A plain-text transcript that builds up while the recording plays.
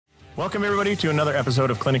Welcome, everybody, to another episode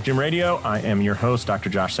of Clinic Gym Radio. I am your host, Dr.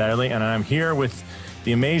 Josh Satterlee, and I'm here with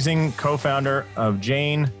the amazing co-founder of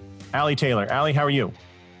Jane, Allie Taylor. Allie, how are you?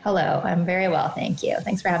 Hello, I'm very well, thank you.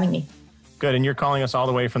 Thanks for having me. Good, and you're calling us all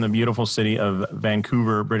the way from the beautiful city of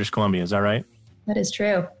Vancouver, British Columbia. Is that right? That is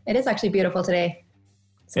true. It is actually beautiful today.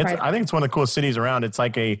 I think it's one of the coolest cities around. It's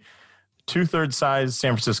like a 2/3 size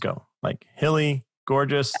San Francisco, like hilly,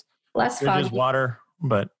 gorgeous, less foggy, water,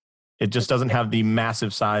 but it just doesn't have the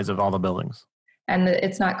massive size of all the buildings. And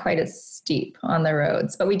it's not quite as steep on the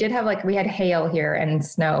roads. But we did have we had hail here and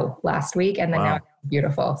snow last week, and then now it's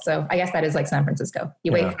beautiful. So I guess that is like San Francisco.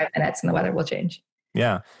 You wait 5 minutes and the weather will change.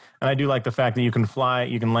 Yeah. And I do like the fact that you can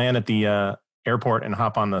land at the airport and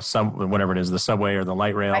hop on the whatever it is, the subway or the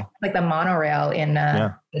light rail. Like the monorail in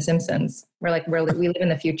The Simpsons. We live in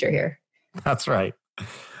the future here. That's right.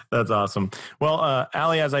 That's awesome. Well,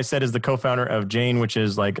 Allie, as I said, is the co-founder of Jane, which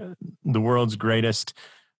is like the world's greatest,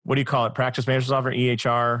 what do you call it? Practice management software,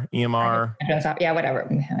 EHR, EMR? Yeah,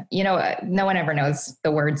 whatever. You know, no one ever knows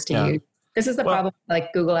the words to use. This is the problem,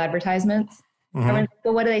 like Google advertisements. Well,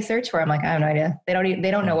 what do they search for? I'm like, I have no idea.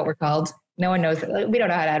 They don't know what we're called. No one knows. We don't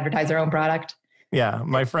know how to advertise our own product. Yeah.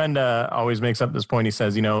 My friend always makes up this point. He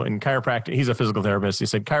says, in chiropractic, he's a physical therapist. He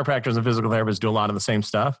said, chiropractors and physical therapists do a lot of the same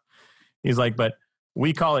stuff. He's like, but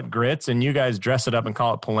we call it grits and you guys dress it up and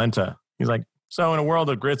call it polenta. He's like, so in a world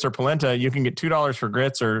of grits or polenta, you can get $2 for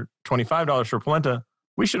grits or $25 for polenta.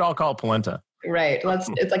 We should all call it polenta. Right.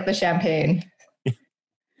 It's like the champagne.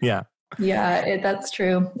 Yeah. Yeah, that's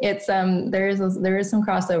true. It's there is some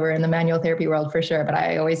crossover in the manual therapy world for sure, but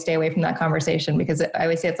I always stay away from that conversation because I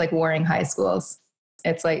always say it's like warring high schools.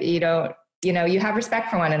 It's like you have respect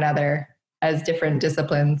for one another as different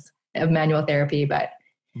disciplines of manual therapy, but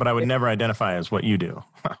I would never identify as what you do.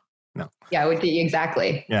 No. Yeah,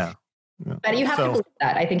 exactly. Yeah. But you have to believe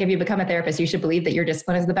that. I think if you become a therapist, you should believe that your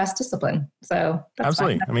discipline is the best discipline. So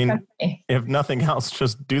absolutely. I mean, if nothing else,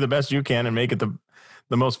 just do the best you can and make it the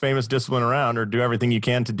most famous discipline around, or do everything you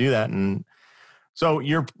can to do that. And so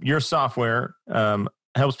your software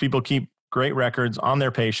helps people keep great records on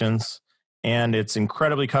their patients, and it's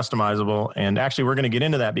incredibly customizable. And actually, we're going to get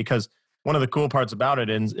into that because one of the cool parts about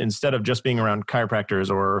it is instead of just being around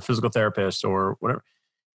chiropractors or physical therapists or whatever,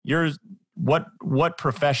 what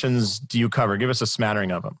professions do you cover? Give us a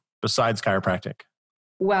smattering of them besides chiropractic.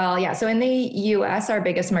 Well, yeah. So in the US, our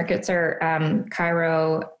biggest markets are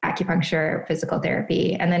chiro, acupuncture, physical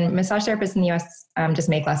therapy, and then massage therapists in the US just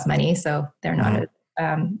make less money. So they're not,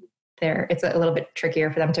 it's a little bit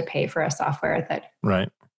trickier for them to pay for a software that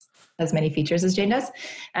has many features as Jane does.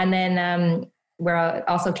 And then we're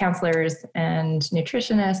also counselors and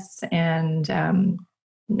nutritionists and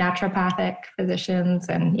naturopathic physicians.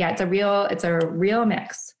 And yeah, it's a real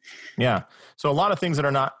mix. Yeah. So a lot of things that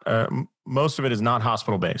are not, most of it is not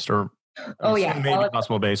hospital-based or maybe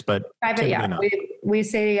hospital-based, but private. Yeah. Not. We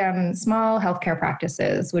say small healthcare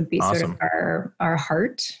practices would be sort of our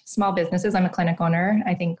heart, small businesses. I'm a clinic owner.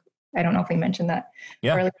 I don't know if we mentioned that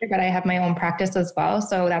earlier, but I have my own practice as well.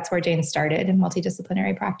 So that's where Jane started, in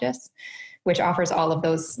multidisciplinary practice, which offers all of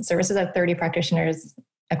those services of 30 practitioners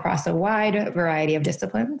across a wide variety of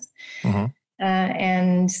disciplines.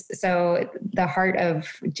 And so the heart of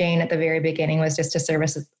Jane at the very beginning was just to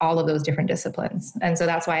service all of those different disciplines. And so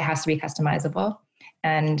that's why it has to be customizable.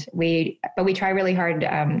 And we try really hard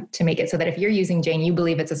to make it so that if you're using Jane, you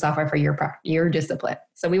believe it's a software for your discipline.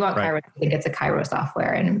 So we want chiro to think it's a chiro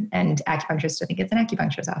software and acupuncturists to think it's an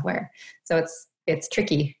acupuncture software. So it's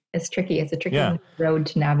tricky. It's tricky. It's a tricky road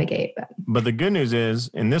to navigate. But the good news is,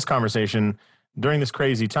 in this conversation, during this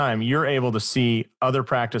crazy time, you're able to see other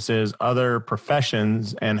practices, other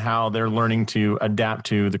professions, and how they're learning to adapt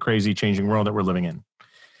to the crazy changing world that we're living in.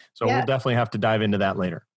 So we'll definitely have to dive into that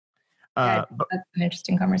later. That's an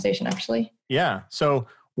interesting conversation, actually. Yeah. So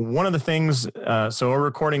one of the things, so we're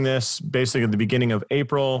recording this basically at the beginning of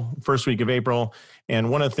April, first week of April. And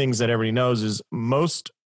one of the things that everybody knows is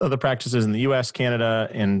most of the practices in the US, Canada,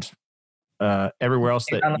 and everywhere else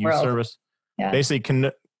that you service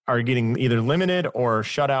basically are getting either limited or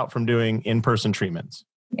shut out from doing in-person treatments.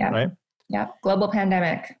 Yeah. Right? Yeah. Global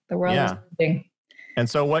pandemic. The world is changing. And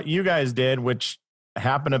so what you guys did, which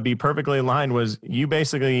happened to be perfectly aligned, was you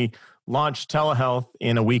basically launched telehealth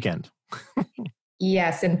in a weekend.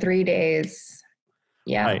 Yes, in 3 days.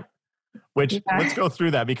 Yeah. Right. Which let's go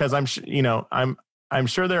through that, because I'm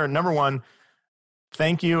sure there are, number one,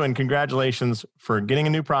 thank you and congratulations for getting a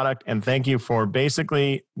new product, and thank you for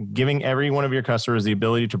basically giving every one of your customers the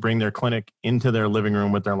ability to bring their clinic into their living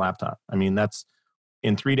room with their laptop. I mean, that's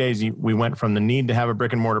in 3 days, we went from the need to have a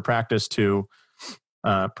brick and mortar practice to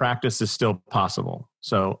practice is still possible.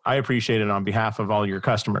 So I appreciate it on behalf of all your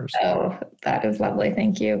customers. Oh, that is lovely.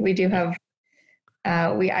 Thank you. We do have,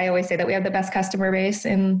 I always say that we have the best customer base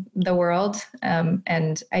in the world.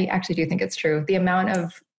 And I actually do think it's true. The amount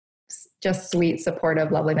of just sweet,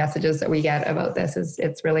 supportive, lovely messages that we get about this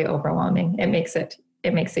it's really overwhelming. It makes it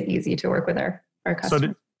easy to work with our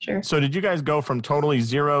customers. So did you guys go from totally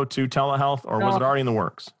zero to telehealth, or was it already in the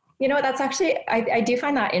works? You know what, that's actually, I do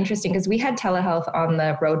find that interesting because we had telehealth on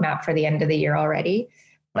the roadmap for the end of the year already.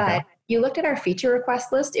 But you looked at our feature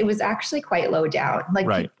request list, it was actually quite low down. Like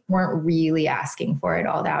people weren't really asking for it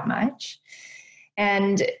all that much.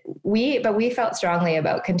 And we felt strongly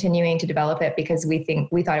about continuing to develop it because we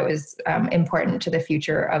thought it was important to the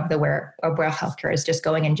future of where healthcare is just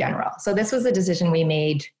going in general. So this was a decision we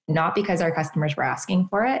made, not because our customers were asking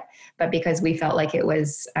for it, but because we felt like it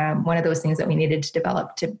was one of those things that we needed to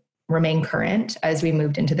develop to remain current as we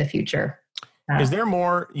moved into the future. Is there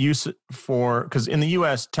more use because in the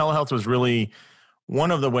US, telehealth was really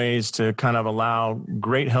one of the ways to kind of allow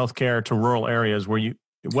great healthcare to rural areas where it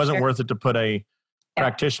wasn't worth it to put a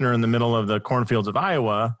practitioner in the middle of the cornfields of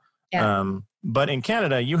Iowa. But in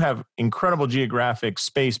Canada, you have incredible geographic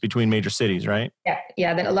space between major cities, right?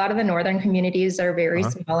 Yeah. A lot of the northern communities are very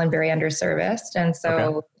small and very underserviced. And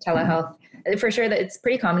so telehealth, for sure, that it's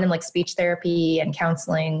pretty common in like speech therapy and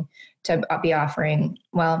counseling to be offering.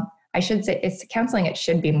 Well, I should say it's counseling. It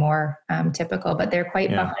should be more typical, but they're quite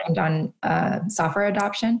behind on software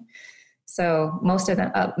adoption. So most of them,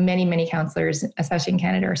 many counselors, especially in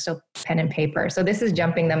Canada, are still pen and paper. So this is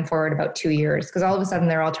jumping them forward about 2 years because all of a sudden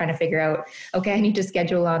they're all trying to figure out, okay, I need to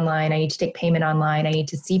schedule online. I need to take payment online. I need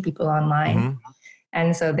to see people online. Mm-hmm.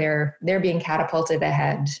 And so they're being catapulted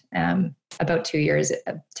ahead about 2 years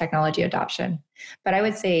of technology adoption. But I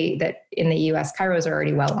would say that in the US, chiros are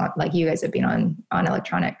already well on, like you guys have been on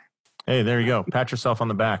electronic. Hey, there you go. Pat yourself on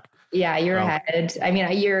the back. Yeah, you're ahead. I mean,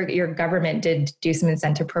 your government did do some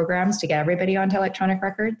incentive programs to get everybody onto electronic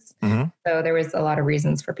records. Mm-hmm. So there was a lot of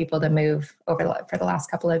reasons for people to move over for the last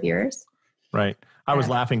couple of years. Right. I was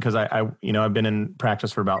laughing because I've been in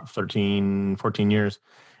practice for about 13, 14 years.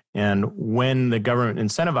 And when the government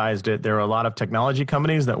incentivized it, there were a lot of technology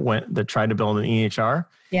companies that tried to build an EHR.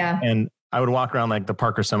 Yeah. And I would walk around like the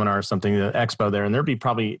Parker Seminar or something, the expo there, and there'd be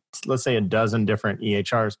probably, let's say, a dozen different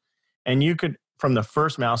EHRs. And you could, from the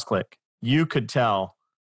first mouse click, you could tell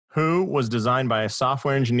who was designed by a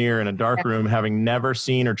software engineer in a dark room having never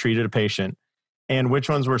seen or treated a patient, and which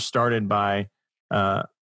ones were started by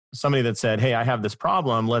somebody that said, hey, I have this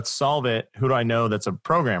problem, let's solve it. Who do I know that's a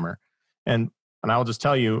programmer? And I'll just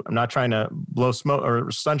tell you, I'm not trying to blow smoke or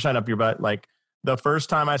sunshine up your butt. Like the first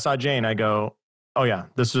time I saw Jane, I go, oh yeah,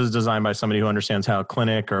 this was designed by somebody who understands how a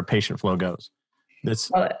clinic or a patient flow goes.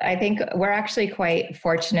 Well, I think we're actually quite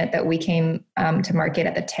fortunate that we came to market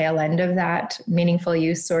at the tail end of that meaningful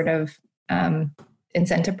use sort of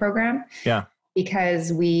incentive program. Yeah.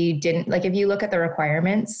 Because we didn't, like, if you look at the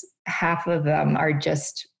requirements, half of them are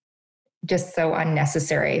just so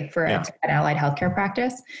unnecessary for an allied healthcare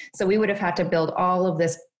practice. So we would have had to build all of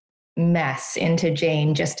this mess into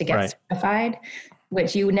Jane just to get certified,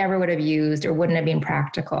 which you never would have used or wouldn't have been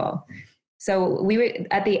practical. So we were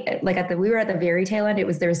at the very tail end.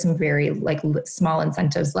 There was some very small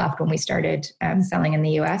incentives left when we started selling in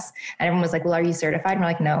the US, and everyone was like, well, are you certified? And we're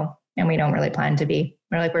like, no, and we don't really plan to be.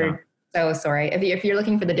 We're so sorry. If you're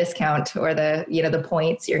looking for the discount or the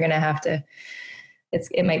points, you're going to have to,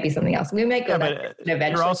 it might be something else. We might go back eventually.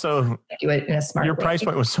 You're also, do it in a smart way. Your price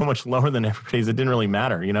point was so much lower than everybody's. It didn't really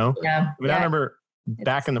matter, Yeah. I remember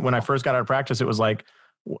back when I first got out of practice, it was like,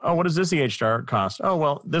 oh, what does this EHR cost? Oh,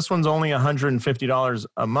 well, this one's only $150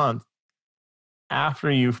 a month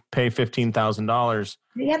after you pay $15,000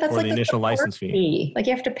 for the initial license fee. Like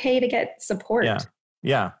you have to pay to get support.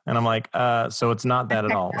 Yeah. And I'm like, so it's not that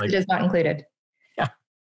at all. It is not included. Yeah.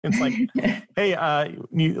 It's like, hey,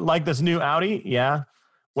 you like this new Audi? Yeah.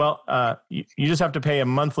 Well, you just have to pay a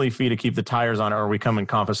monthly fee to keep the tires on it, or we come and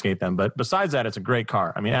confiscate them. But besides that, it's a great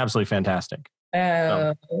car. I mean, absolutely fantastic.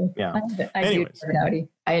 Yeah.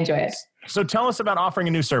 I enjoy it. So tell us about offering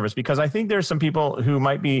a new service, because I think there's some people who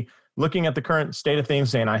might be looking at the current state of things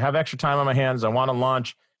saying, I have extra time on my hands. I want to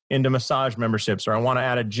launch into massage memberships, or I want to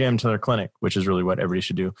add a gym to their clinic, which is really what everybody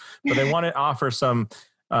should do. But they want to offer some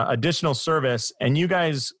additional service. And you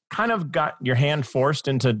guys kind of got your hand forced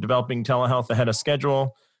into developing telehealth ahead of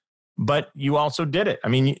schedule, but you also did it. I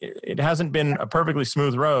mean, it hasn't been a perfectly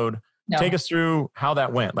smooth road. No. Take us through how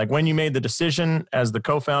that went. Like when you made the decision as the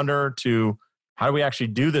co-founder to how do we actually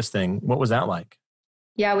do this thing? What was that like?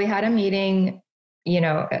 Yeah, we had a meeting,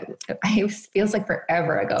 it feels like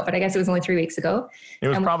forever ago, but I guess it was only 3 weeks ago. It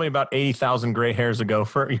was probably about 80,000 gray hairs ago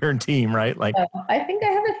for your team, right? Like, I think I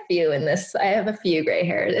have a few in this. I have a few gray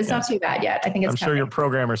hairs. It's not too bad yet. I think it's I'm sure your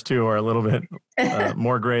programmers too are a little bit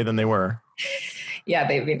more gray than they were. Yeah,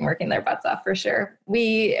 they've been working their butts off for sure.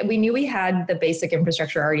 We knew we had the basic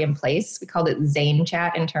infrastructure already in place. We called it Zane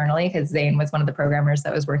Chat internally because Zane was one of the programmers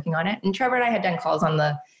that was working on it. And Trevor and I had done calls on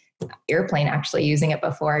the airplane actually using it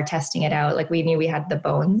before, testing it out. Like we knew we had the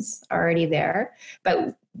bones already there.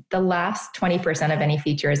 But the last 20% of any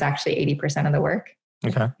feature is actually 80% of the work.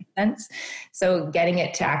 Okay. So getting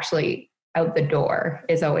it to actually out the door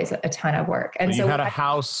is always a ton of work. And so you had a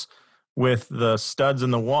house with the studs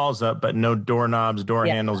in the walls up, but no doorknobs, door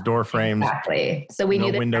handles, door frames. Exactly. So we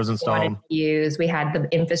knew the windows installed. We had the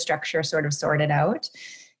infrastructure sort of sorted out.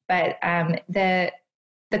 But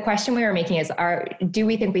the question we were making is, do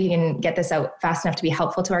we think we can get this out fast enough to be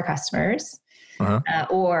helpful to our customers?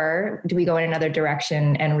 Or do we go in another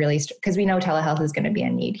direction and really, because we know telehealth is going to be a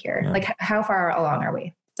need here. Yeah. Like how far along are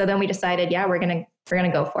we? So then we decided, we're going to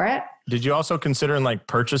go for it. Did you also consider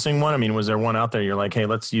purchasing one? I mean, was there one out there? You're like, hey,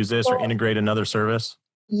 let's use this or integrate another service.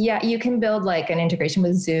 Yeah, you can build like an integration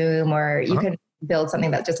with Zoom, or you can build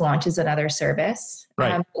something that just launches another service.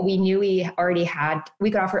 Right. We knew we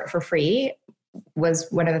could offer it for free was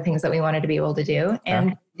one of the things that we wanted to be able to do.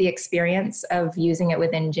 And the experience of using it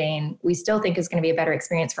within Jane, we still think is going to be a better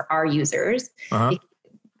experience for our users.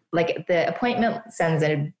 Like the appointment sends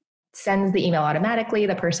the email automatically.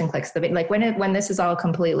 The person clicks when this is all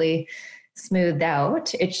completely smoothed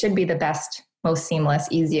out, it should be the best, most seamless,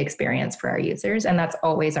 easy experience for our users. And that's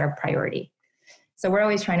always our priority. So we're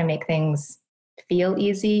always trying to make things feel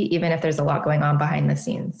easy, even if there's a lot going on behind the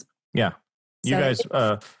scenes. Yeah. You guys,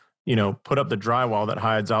 put up the drywall that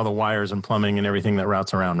hides all the wires and plumbing and everything that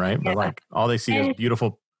routes around, right? Yeah. But all they see is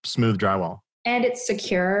beautiful, smooth drywall. And it's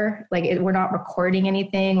secure. We're not recording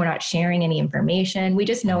anything. We're not sharing any information. We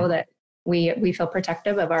just know that we feel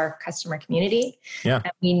protective of our customer community. Yeah.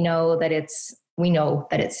 And we know that it's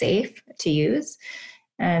safe to use.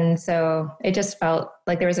 And so it just felt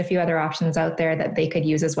like there was a few other options out there that they could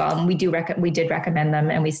use as well. And we did recommend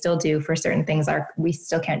them, and we still do for certain things. We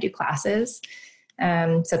still can't do classes.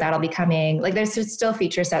 So that'll be coming. There's still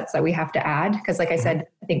feature sets that we have to add. Cause like I said,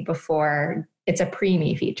 I think before, it's a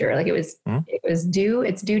preemie feature. Its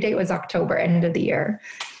due date was October, end of the year.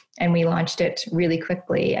 And we launched it really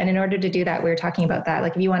quickly. And in order to do that, we were talking about that.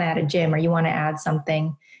 If you want to add a gym or you want to add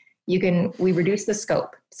something, we reduce the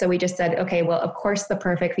scope. So we just said, okay, well, of course the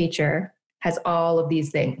perfect feature has all of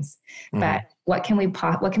these things, but what can we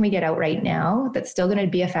get out right now that's still going to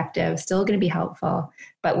be effective, still going to be helpful,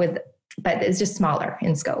 but it's just smaller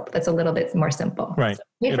in scope. That's a little bit more simple. Right. So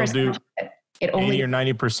it'll do 80 or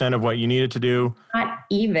 90% of what you need it to do. Not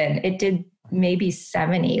even. It did maybe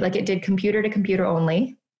 70. It did computer to computer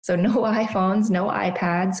only. So no iPhones, no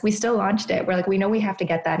iPads. We still launched it. We're we know we have to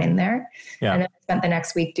get that in there. Yeah. And then we spent the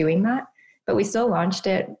next week doing that, but we still launched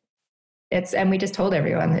it. And we just told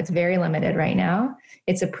everyone it's very limited right now.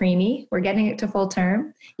 It's a preemie. We're getting it to full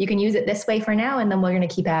term. You can use it this way for now, and then we're going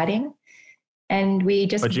to keep adding. And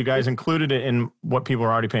but you guys included it in what people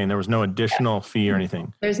are already paying. There was no additional fee or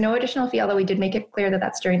anything. There's no additional fee, although we did make it clear that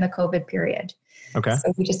that's during the COVID period. Okay.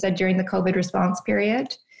 So we just said during the COVID response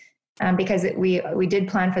period, because we did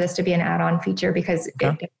plan for this to be an add-on feature because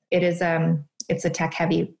it's a tech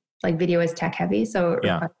heavy, video is tech heavy. So it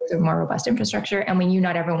requires a more robust infrastructure, and we knew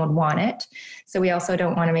not everyone would want it. So we also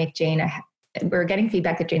don't want to make Jane we're getting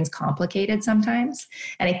feedback that Jane's complicated sometimes.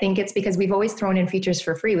 And I think it's because we've always thrown in features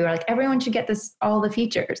for free. We were everyone should get all the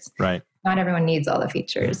features. Right. Not everyone needs all the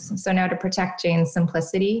features. So now to protect Jane's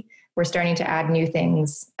simplicity, we're starting to add new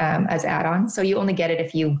things as add-ons. So you only get it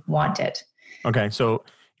if you want it. Okay. So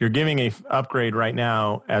you're giving a upgrade right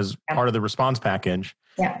now as part of the response package.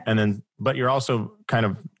 Yeah. But you're also kind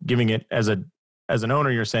of giving it as an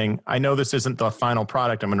owner, you're saying, I know this isn't the final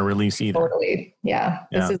product I'm going to release either. Totally. Yeah.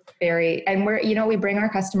 This is and we bring our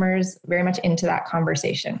customers very much into that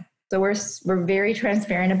conversation. So we're very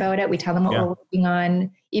transparent about it. We tell them what we're working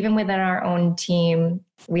on. Even within our own team,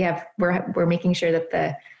 we're making sure that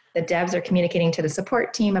the devs are communicating to the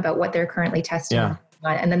support team about what they're currently testing on.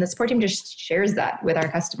 And then the support team just shares that with our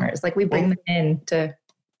customers. We bring them in to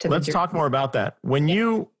let's talk more about that.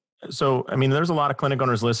 There's a lot of clinic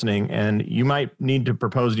owners listening, and you might need to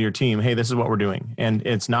propose to your team, hey, this is what we're doing. And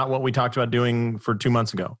it's not what we talked about doing for 2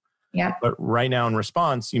 months ago. Yeah. But right now in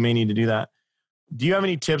response, you may need to do that. Do you have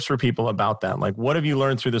any tips for people about that? What have you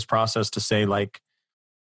learned through this process to say,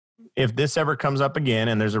 if this ever comes up again,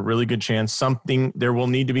 and there's a really good chance there will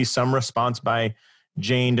need to be some response by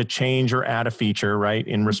Jane to change or add a feature, right?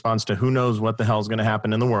 In response to who knows what the hell is going to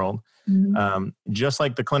happen in the world. Just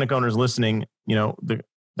like the clinic owners listening, the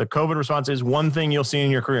COVID response is one thing you'll see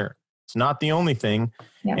in your career. It's not the only thing.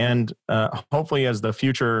 Yeah. And hopefully as we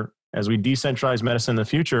decentralize medicine in the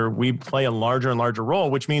future, we play a larger and larger role,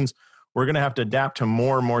 which means we're going to have to adapt to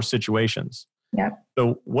more and more situations. Yeah.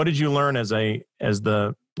 So what did you learn as a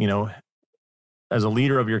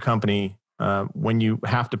leader of your company when you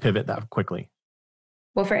have to pivot that quickly?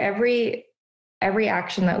 Well, for every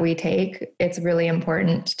action that we take, it's really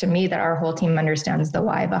important to me that our whole team understands the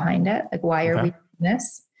why behind it. Like, why are we doing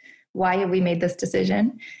this? Why have we made this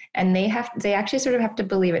decision? And they actually sort of have to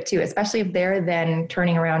believe it too, especially if they're then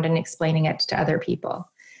turning around and explaining it to other people.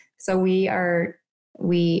 So we are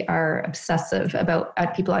obsessive about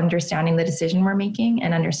people understanding the decision we're making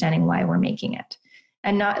and understanding why we're making it.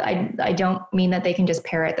 And I don't mean that they can just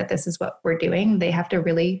parrot that this is what we're doing. They have to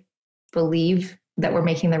really believe that we're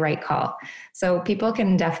making the right call. So people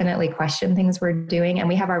can definitely question things we're doing. And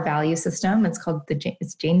we have our value system.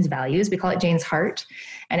 It's Jane's values. We call it Jane's heart.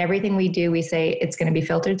 And everything we do, we say it's going to be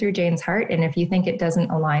filtered through Jane's heart. And if you think it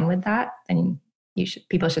doesn't align with that, then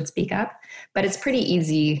people should speak up. But it's pretty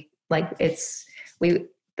easy. Like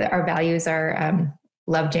our values are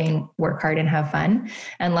love Jane, work hard, and have fun.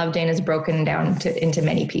 And love Jane is broken down into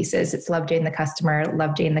many pieces. It's love Jane the customer,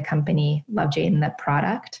 love Jane the company, love Jane the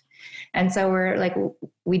product. And so we're like,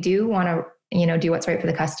 we do want to, do what's right for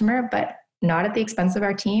the customer, but not at the expense of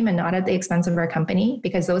our team and not at the expense of our company,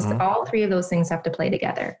 because all three of those things have to play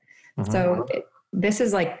together. So this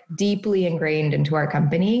is like deeply ingrained into our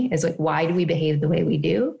company, is like, why do we behave the way we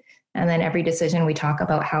do? And then every decision we talk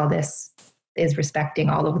about how this is respecting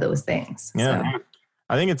all of those things. Yeah. So.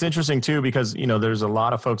 I think it's interesting too, because, there's a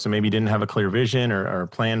lot of folks that maybe didn't have a clear vision or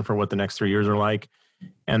plan for what the next 3 years are like.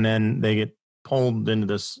 And then they get pulled into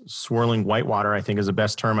this swirling whitewater, I think is the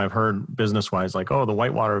best term I've heard business-wise, like, the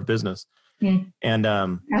whitewater of business.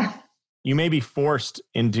 And you may be forced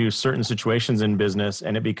into certain situations in business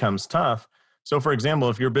and it becomes tough. So for example,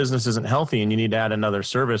 if your business isn't healthy and you need to add another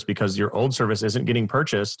service because your old service isn't getting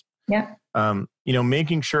purchased,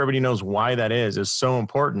 making sure everybody knows why that is so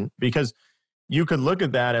important, because you could look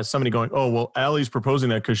at that as somebody going, oh, well, Allie's proposing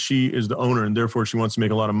that because she is the owner and therefore she wants to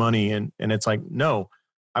make a lot of money. And it's like, no,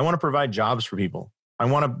 I want to provide jobs for people. I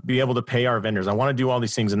want to be able to pay our vendors. I want to do all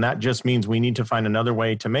these things. And that just means we need to find another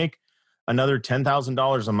way to make another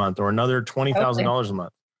 $10,000 a month or another $20,000 a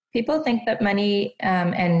month. People think that money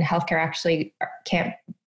and healthcare actually can't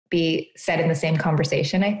be said in the same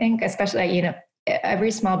conversation, I think, especially,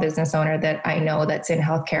 every small business owner that I know that's in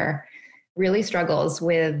healthcare really struggles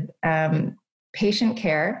with patient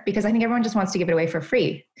care, because I think everyone just wants to give it away for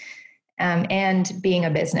free, and being a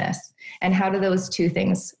business. And how do those two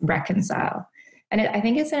things reconcile? And I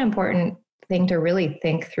think it's an important thing to really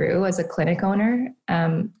think through as a clinic owner,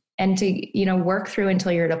 and to, work through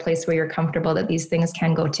until you're at a place where you're comfortable that these things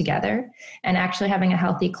can go together. And actually having a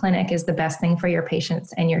healthy clinic is the best thing for your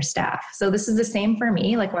patients and your staff. So this is the same for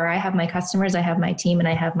me, like where I have my customers, I have my team, and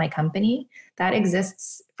I have my company. That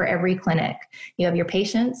exists for every clinic. You have your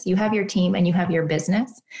patients, you have your team, and you have your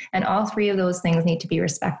business. And all three of those things need to be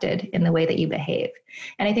respected in the way that you behave.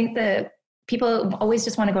 And I think the people always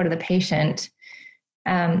just want to go to the patient.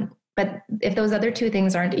 But if those other two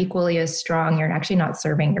things aren't equally as strong, you're actually not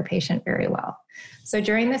serving your patient very well. So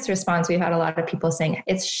during this response, we've had a lot of people saying,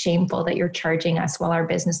 it's shameful that you're charging us while our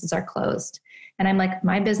businesses are closed. And I'm like,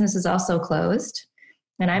 my business is also closed.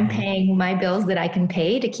 And I'm paying my bills that I can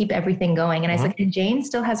pay to keep everything going. And I said, and Jane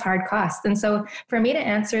still has hard costs. And so for me to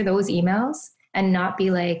answer those emails and not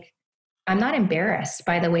be like, I'm not embarrassed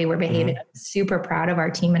by the way we're behaving. I'm super proud of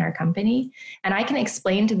our team and our company. And I can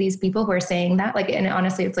explain to these people who are saying that, like, and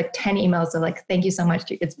honestly, it's like 10 emails of like, thank you so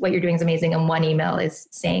much. It's what you're doing is amazing. And one email is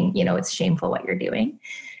saying, it's shameful what you're doing.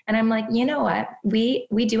 And I'm like, you know what? We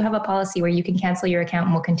do have a policy where you can cancel your account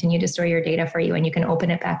and we'll continue to store your data for you and you can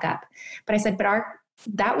open it back up. But I said,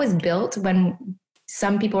 that was built when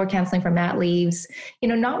some people were canceling for mat leaves,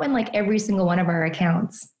 not when like every single one of our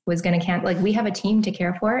accounts was going to cancel. Like, we have a team to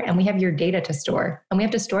care for and we have your data to store, and we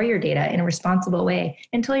have to store your data in a responsible way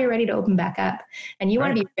until you're ready to open back up, and you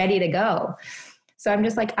want to be ready to go. So I'm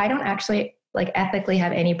just like, I don't actually like ethically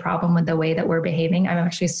have any problem with the way that we're behaving. I'm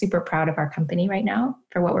actually super proud of our company right now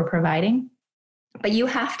for what we're providing. But you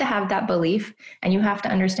have to have that belief and you have to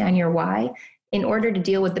understand your why in order to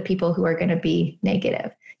deal with the people who are going to be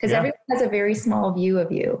negative. Because everyone has a very small view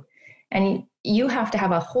of you, and you have to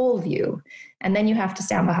have a whole view, and then you have to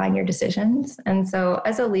stand behind your decisions. And so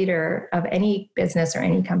as a leader of any business or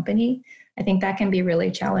any company, I think that can be really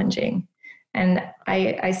challenging. And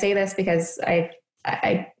I say this because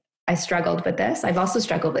I I struggled with this. I've also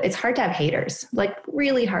struggled with, it's hard to have haters, like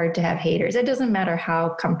really hard to have haters. It doesn't matter how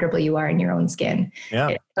comfortable you are in your own skin.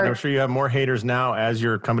 Yeah. I'm sure you have more haters now as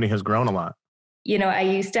your company has grown a lot. I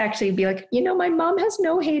used to actually be like, my mom has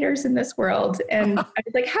no haters in this world. And I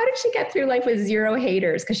was like, how did she get through life with 0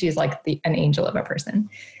 haters? Because she's like an angel of a person.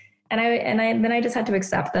 And then I just had to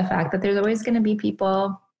accept the fact that there's always going to be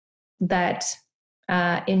people that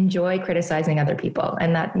enjoy criticizing other people,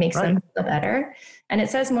 and that makes them feel better. And it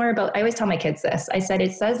says more about, I always tell my kids this, I said,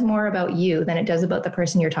 it says more about you than it does about the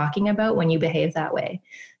person you're talking about when you behave that way.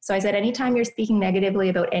 So I said, anytime you're speaking negatively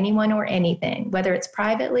about anyone or anything, whether it's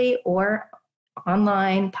privately or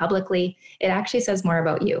online, publicly, it actually says more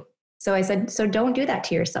about you. So I said, so don't do that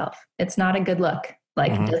to yourself. It's not a good look.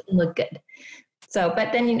 Like, it doesn't look good. So,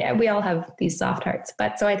 but then, we all have these soft hearts.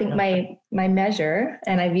 But so I think my measure,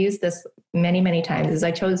 and I've used this many, many times, is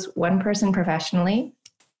I chose one person professionally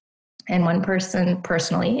and one person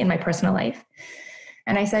personally in my personal life.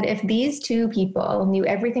 And I said, if these 2 people knew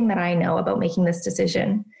everything that I know about making this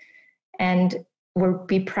decision and would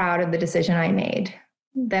be proud of the decision I made,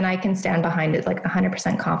 then I can stand behind it like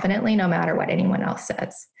 100% confidently, no matter what anyone else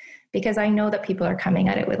says. Because I know that people are coming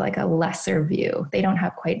at it with like a lesser view. They don't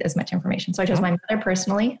have quite as much information. So I chose my mother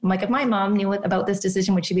personally. I'm like, if my mom knew about this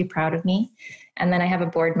decision, would she be proud of me? And then I have a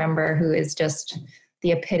board member who is just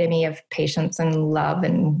the epitome of patience and love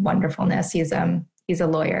and wonderfulness. He's a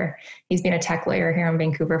lawyer. He's been a tech lawyer here in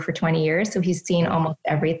Vancouver for 20 years. So he's seen almost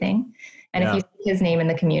everything. And if you see his name in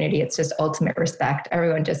the community, it's just ultimate respect.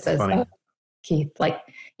 Everyone just says, oh, Keith, like,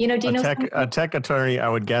 do you know a tech attorney, I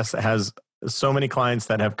would guess, has so many clients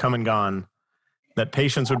that have come and gone that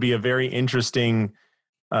patience would be a very interesting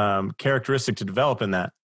characteristic to develop in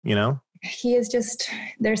that, He is just,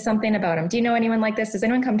 there's something about him. Do you know anyone like this? Does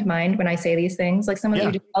anyone come to mind when I say these things? Like someone that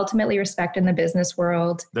you just ultimately respect in the business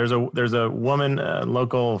world? There's a woman,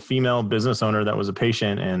 local female business owner that was a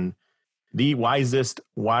patient and the wisest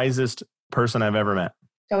person I've ever met.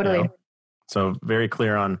 Totally. So very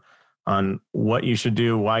clear on what you should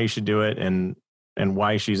do, why you should do it, and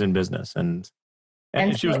why she's in business. And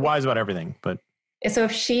she was wise about everything. But so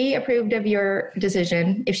if she approved of your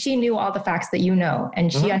decision, if she knew all the facts that you know,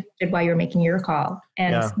 and she understood why you're making your call,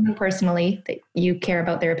 and someone personally that you care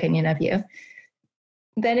about their opinion of you,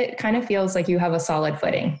 then it kind of feels like you have a solid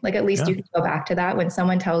footing. Like at least you can go back to that when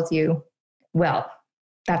someone tells you, well,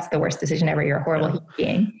 that's the worst decision ever. You're a horrible human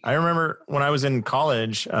being. I remember when I was in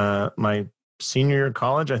college, my senior year of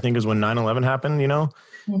college, I think is when 9/11 happened,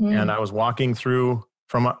 and I was walking through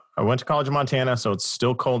I went to college in Montana, so it's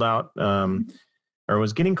still cold out, or it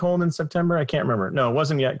was getting cold in September. I can't remember. No, it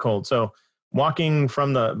wasn't yet cold. So walking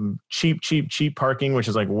from the cheap parking, which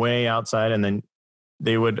is like way outside. And then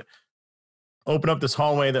they would open up this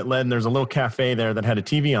hallway that led, and there's a little cafe there that had a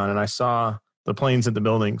TV on. And I saw the planes at the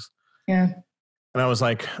buildings. Yeah. And I was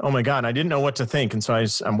like, oh my God, I didn't know what to think. And so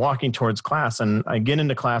I'm walking towards class, and I get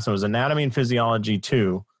into class. It was anatomy and physiology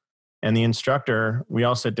 2. And the instructor, we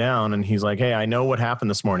all sit down, and he's like, hey, I know what happened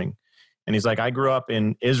this morning. And he's like, I grew up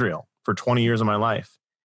in Israel for 20 years of my life.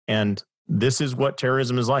 And this is what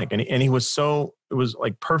terrorism is like. And it was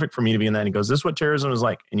like perfect for me to be in that. And he goes, this is what terrorism is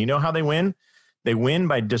like. And you know how they win? They win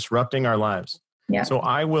by disrupting our lives. Yeah. So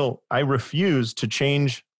I refuse to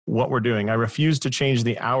change what we're doing. I refuse to change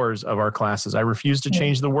the hours of our classes. I refuse to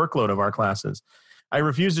change the workload of our classes. I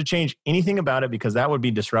refuse to change anything about it, because that would be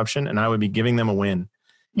disruption and I would be giving them a win.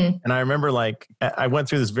 And I remember I went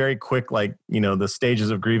through this very quick, the stages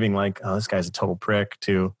of grieving, oh, this guy's a total prick,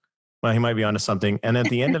 to, well, he might be onto something. And at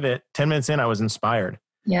the end of it, 10 minutes in, I was inspired.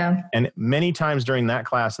 Yeah. And many times during that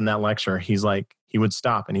class and that lecture, he would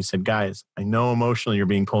stop and he said, guys, I know emotionally you're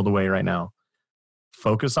being pulled away right now.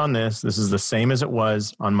 Focus on this. This is the same as it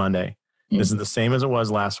was on Monday. This is the same as it was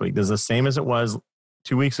last week. This is the same as it was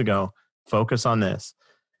 2 weeks ago. Focus on this.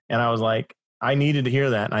 And I was like, I needed to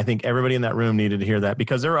hear that. And I think everybody in that room needed to hear that,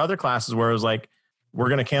 because there were other classes where it was like, we're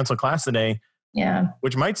going to cancel class today. Yeah.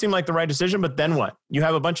 Which might seem like the right decision, but then what? You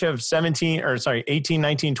have a bunch of 18,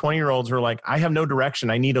 19, 20-year-olds who are like, I have no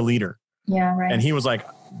direction. I need a leader. Yeah. Right. And he was like,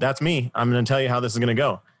 that's me. I'm going to tell you how this is going to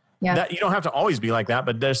go. Yeah. That, you don't have to always be like that,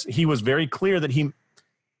 but he was very clear that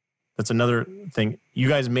that's another thing. You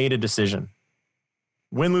guys made a decision.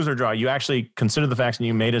 Win, lose, or draw. You actually consider the facts and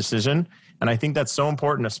you made a decision. And I think that's so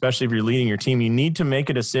important, especially if you're leading your team. You need to make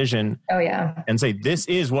a decision. Oh, yeah. And say, this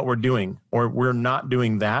is what we're doing, or we're not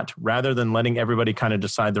doing that, rather than letting everybody kind of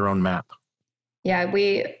decide their own map. Yeah,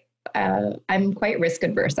 I'm quite risk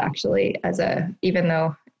adverse, actually, even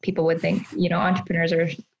though people would think, entrepreneurs are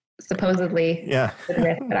supposedly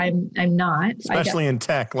risk, but I'm not. Especially in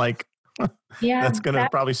tech, Yeah. That's going to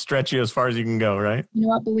probably stretch you as far as you can go, right? You know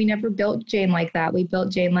what? But we never built Jane like that. We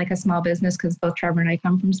built Jane like a small business because both Trevor and I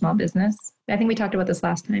come from small business. I think we talked about this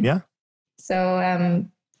last time. Yeah. So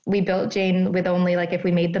we built Jane with only like, if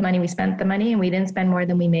we made the money, we spent the money, and we didn't spend more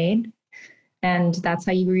than we made. And that's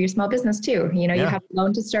how you grew your small business too. You know, you have a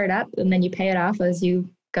loan to start up and then you pay it off as you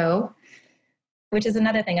go, which is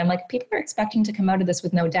another thing. I'm like, people are expecting to come out of this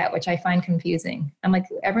with no debt, which I find confusing. I'm like,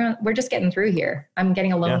 everyone, we're just getting through here. I'm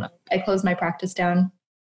getting a loan. Yeah. I closed my practice down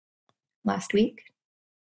last week.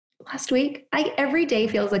 Every day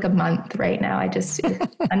feels like a month right now. It's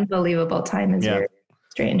unbelievable. Time is very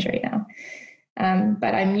strange right now.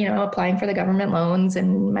 But I'm, applying for the government loans,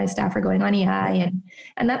 and my staff are going on EI,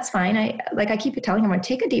 and that's fine. I keep telling them,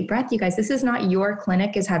 take a deep breath, you guys. This is not your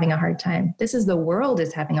clinic is having a hard time. This is the world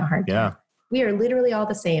is having a hard time. We are literally all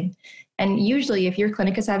the same. And usually if your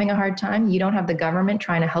clinic is having a hard time, you don't have the government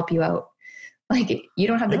trying to help you out. Like, you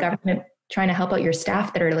don't have the government trying to help out your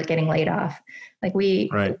staff that are like getting laid off. Like we're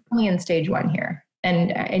only in stage 1 here.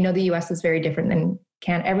 And I know the US is very different than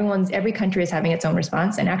every country is having its own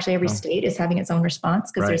response. And actually every state is having its own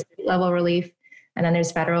response, because there's state level relief and then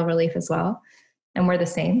there's federal relief as well. And we're the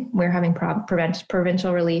same. We're having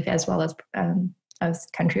provincial relief as well as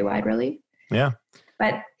countrywide relief. Yeah.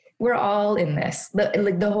 But we're all in this,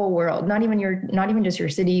 the whole world, not even just your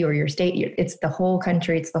city or your state. It's the whole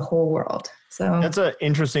country. It's the whole world. So that's an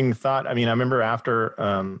interesting thought. I mean, I remember after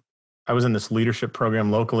I was in this leadership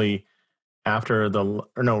program locally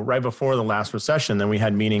right before the last recession, then we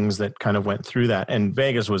had meetings that kind of went through that, and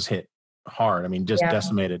Vegas was hit hard. I mean, just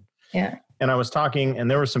decimated. Yeah. And I was talking, and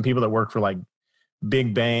there were some people that worked for like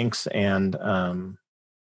big banks and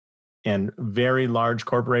very large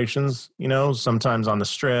corporations, sometimes on the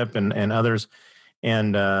Strip and others.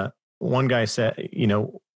 And one guy said,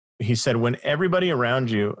 he said, when everybody around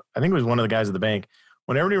you, I think it was one of the guys at the bank,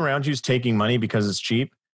 when everybody around you is taking money because it's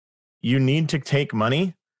cheap, you need to take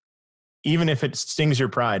money, even if it stings your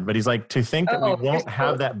pride. But he's like, to think that we won't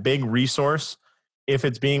have that big resource if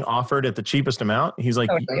it's being offered at the cheapest amount. He's like,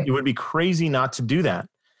 it would be crazy not to do that.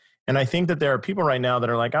 And I think that there are people right now that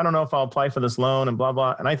are like, I don't know if I'll apply for this loan and blah,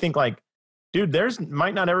 blah. And I think like, dude, there's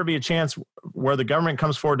might not ever be a chance where the government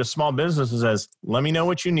comes forward to small businesses and says, let me know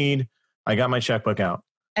what you need. I got my checkbook out.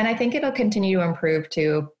 And I think it'll continue to improve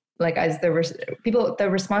too. Like as the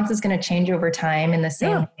response is going to change over time in the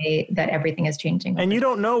same way that everything is changing. And you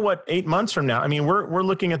don't know what 8 months from now. I mean, we're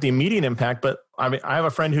looking at the immediate impact, but I mean, I have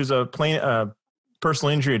a friend who's a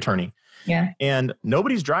personal injury attorney. Yeah. And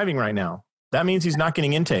nobody's driving right now. That means he's not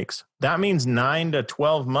getting intakes. That means 9 to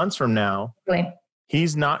 12 months from now,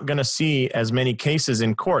 he's not going to see as many cases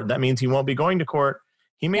in court. That means he won't be going to court.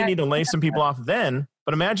 He may need to lay some people off then.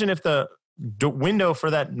 But imagine if the window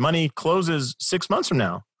for that money closes 6 months from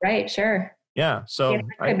now. Right. Sure. Yeah. So it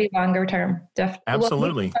could be longer term.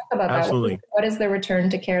 Absolutely. Absolutely. What does the return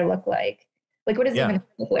to care look like? Like, what does it even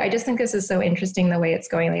look like? I just think this is so interesting the way it's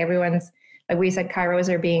going. Like everyone's, like we said, chiros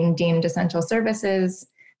are being deemed essential services.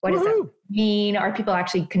 What does that mean? Are people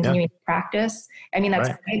actually continuing to practice? I mean, that's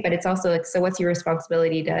great, but it's also like, so what's your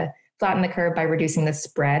responsibility to flatten the curve by reducing the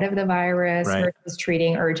spread of the virus versus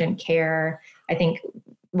treating urgent care? I think,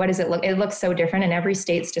 what does it look? It looks so different, and every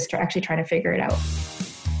state's just actually trying to figure it out.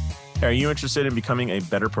 Are you interested in becoming a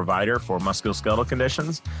better provider for musculoskeletal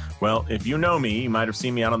conditions? Well, if you know me, you might have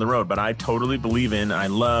seen me out on the road, but I totally believe in, I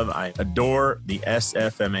adore the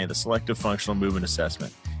SFMA, the Selective Functional Movement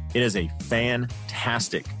Assessment. It is a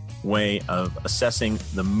fantastic way of assessing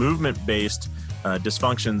the movement-based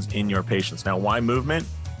dysfunctions in your patients. Now, why movement?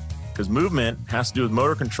 Because movement has to do with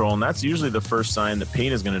motor control, and that's usually the first sign that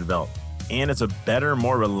pain is going to develop. And it's a better,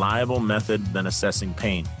 more reliable method than assessing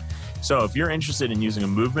pain. So if you're interested in using a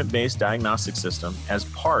movement-based diagnostic system as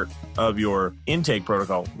part of your intake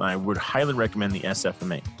protocol, I would highly recommend the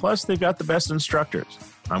SFMA. Plus, they've got the best instructors.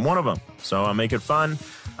 I'm one of them. So I'll make it fun.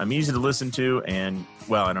 I'm easy to listen to, and,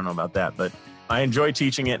 well, I don't know about that, but I enjoy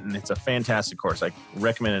teaching it, and it's a fantastic course. I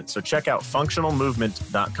recommend it. So check out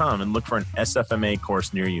functionalmovement.com and look for an SFMA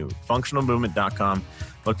course near you. Functionalmovement.com.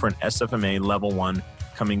 Look for an SFMA Level 1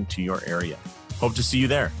 coming to your area. Hope to see you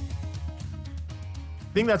there.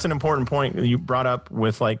 I think that's an important point that you brought up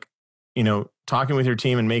with, like, talking with your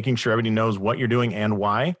team and making sure everybody knows what you're doing and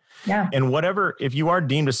why. Yeah. And whatever, if you are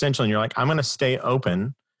deemed essential and you're like, I'm going to stay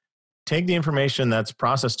open, take the information that's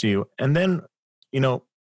processed to you, and then,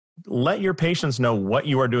 let your patients know what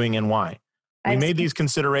you are doing and why. We made these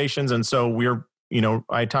considerations. And so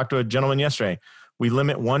I talked to a gentleman yesterday. We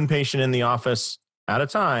limit one patient in the office at a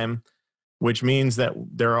time, which means that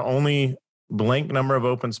there are only blank number of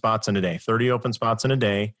open spots in a day, 30 open spots in a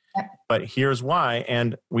day. Yep. But here's why.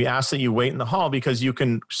 And we ask that you wait in the hall because you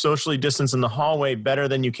can socially distance in the hallway better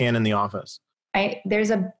than you can in the office.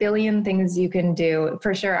 There's a billion things you can do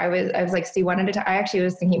for sure. I was like, see, one at a time. I actually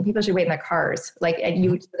was thinking people should wait in their cars. Like,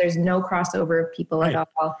 there's no crossover of people at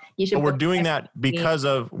all. You should. But we're doing that because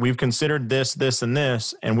we've considered this, and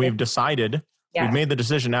this, and we've decided. Yeah. We've made the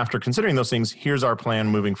decision after considering those things. Here's our plan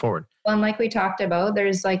moving forward. Well, and like we talked about,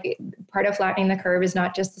 there's like part of flattening the curve is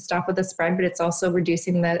not just to stop with the spread, but it's also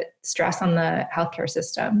reducing the stress on the healthcare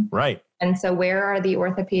system. Right. And so where are the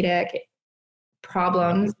orthopedic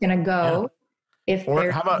problems going to go?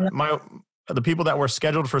 Yeah. How about the people that were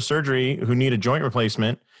scheduled for surgery who need a joint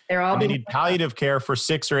replacement? They need palliative care for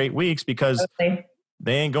 6 or 8 weeks because they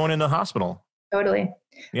ain't going into the hospital. Totally.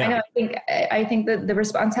 Yeah. I know. I think that the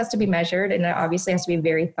response has to be measured, and it obviously has to be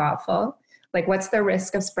very thoughtful. Like, what's the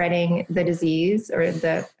risk of spreading the disease, or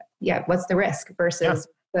what's the risk versus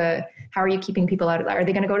how are you keeping people out of that? Are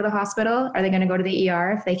they going to go to the hospital? Are they going to go to the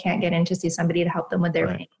ER if they can't get in to see somebody to help them with their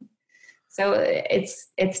pain? So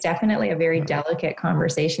it's definitely a very delicate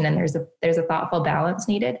conversation, and there's a thoughtful balance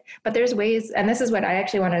needed. But there's ways, and this is what I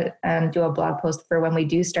actually want to do a blog post for when we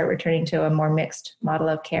do start returning to a more mixed model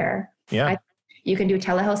of care. Yeah. You can do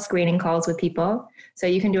telehealth screening calls with people. So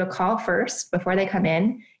you can do a call first before they come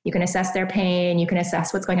in. You can assess their pain. You can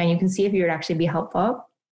assess what's going on. You can see if you would actually be helpful.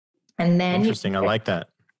 And then interesting. I like that.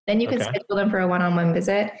 Then you can schedule them for a one-on-one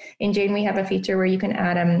visit. In Jane, we have a feature where you can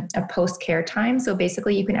add a post-care time. So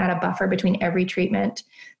basically you can add a buffer between every treatment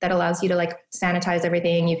that allows you to like sanitize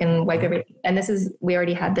everything. You can wipe everything. And we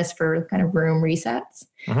already had this for kind of room resets.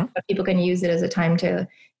 But people can use it as a time to,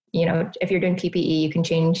 if you're doing PPE, you can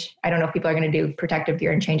change. I don't know if people are going to do protective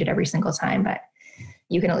gear and change it every single time, but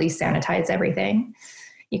you can at least sanitize everything.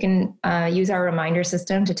 You can use our reminder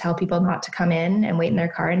system to tell people not to come in and wait in their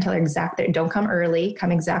car until don't come early,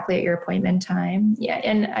 come exactly at your appointment time. Yeah.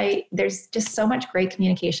 And there's just so much great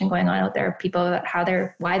communication going on out there. People,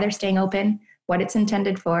 why they're staying open, what it's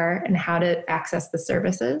intended for, and how to access the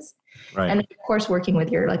services. Right. And of course, working with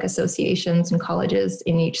your like associations and colleges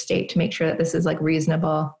in each state to make sure that this is like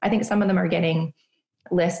reasonable. I think some of them are getting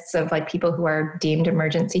lists of like people who are deemed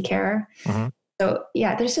emergency care. So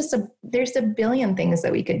yeah, there's a billion things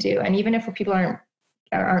that we could do. And even if people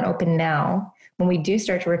aren't open now, when we do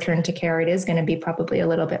start to return to care, it is going to be probably a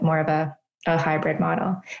little bit more of a hybrid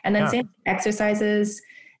model. And then same exercises,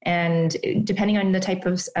 and depending on the type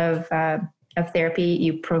of therapy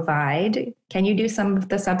you provide, can you do some of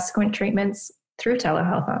the subsequent treatments through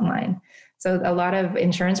telehealth online? So a lot of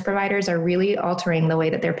insurance providers are really altering the way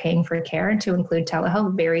that they're paying for care to include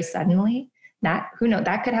telehealth very suddenly. That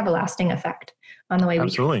could have a lasting effect on the way we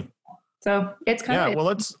absolutely. So it's kind of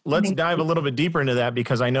well. Let's dive a little bit deeper into that,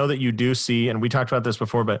 because I know that you do see, and we talked about this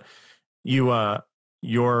before, but your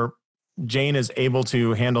Jane is able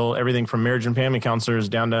to handle everything from marriage and family counselors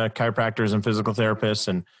down to chiropractors and physical therapists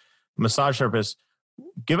and massage therapists.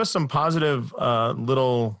 Give us some positive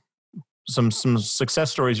some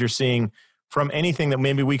success stories you're seeing from anything that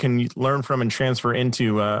maybe we can learn from and transfer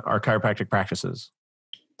into our chiropractic practices.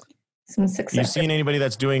 Some success. You've seen anybody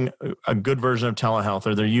that's doing a good version of telehealth,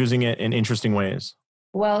 or they're using it in interesting ways?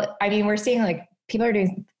 Well, I mean, we're seeing like people are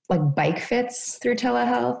doing like bike fits through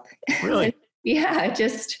telehealth. Really? Yeah,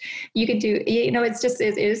 you could do,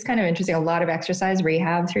 it is kind of interesting. A lot of exercise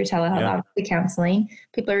rehab through telehealth, obviously counseling.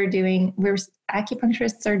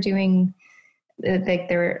 Acupuncturists are doing like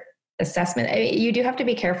their assessment. You do have to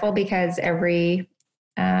be careful because the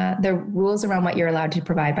rules around what you're allowed to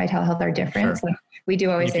provide by telehealth are different. Sure. So we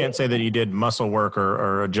do always can't say that you did muscle work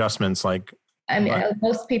or adjustments like. I mean,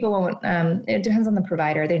 most people won't. It depends on the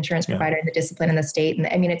provider, the insurance provider, the discipline in the state. And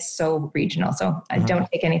I mean, it's so regional. So I don't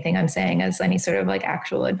take anything I'm saying as any sort of like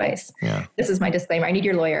actual advice. Yeah. This is my disclaimer. I need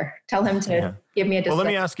your lawyer. Tell him to give me a disclaimer. Well,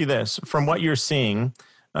 let me ask you this. From what you're seeing,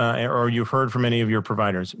 or you've heard from any of your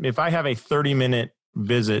providers, if I have a 30-minute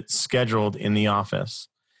visit scheduled in the office,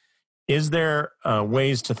 is there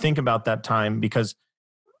ways to think about that time? Because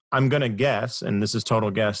I'm going to guess, and this is total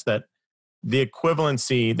guess, that the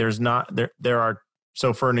equivalency,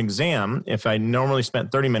 so for an exam, if I normally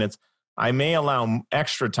spent 30 minutes, I may allow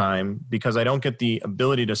extra time because I don't get the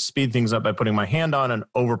ability to speed things up by putting my hand on and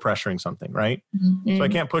overpressuring something, right? Mm-hmm. So I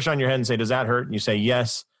can't push on your head and say, does that hurt? And you say,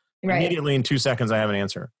 yes. Right. Immediately in 2 seconds, I have an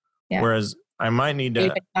answer. Yeah. Whereas I might need to... You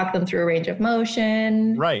can talk them through a range of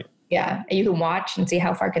motion. Right. Yeah. You can watch and see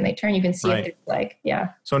how far can they turn. You can see if it's like,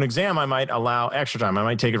 So an exam, I might allow extra time. I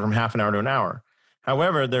might take it from half an hour to an hour.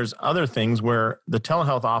 However, there's other things where the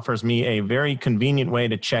telehealth offers me a very convenient way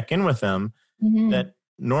to check in with them that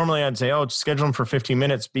normally I'd say, schedule them for 15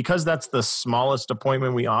 minutes because that's the smallest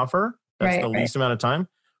appointment we offer. That's the least amount of time.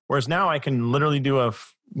 Whereas now I can literally do a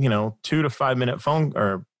 2 to 5 minute phone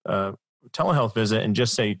or telehealth visit and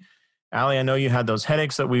just say, Allie, I know you had those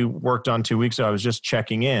headaches that we worked on 2 weeks ago. I was just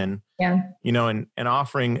checking in, and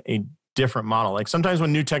offering a different model. Like sometimes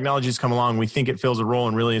when new technologies come along, we think it fills a role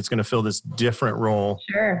and really it's going to fill this different role.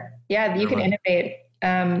 Sure. Yeah. You can innovate.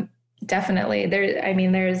 Definitely.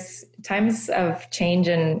 There's times of change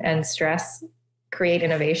and stress create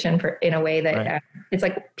innovation in a way that it's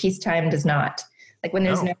like peacetime does not. Like when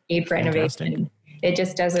there's no need for innovation, it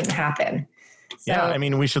just doesn't happen. So,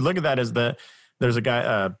 we should look at that as there's a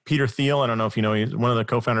guy, Peter Thiel. I don't know if you know, he's one of the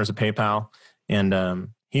co-founders of PayPal. And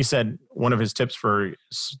he said one of his tips for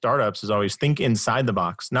startups is always think inside the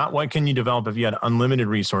box. Not what can you develop if you had unlimited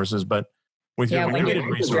resources, but with your limited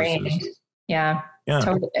resources. Yeah.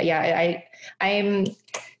 Totally. Yeah.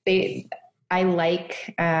 I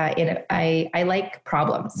like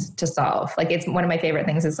problems to solve. Like it's one of my favorite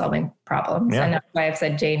things is solving problems. And that's why I've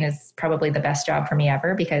said Jane is probably the best job for me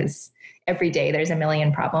ever, because every day there's a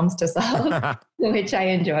million problems to solve, which I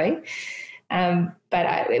enjoy.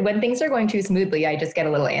 But when things are going too smoothly, I just get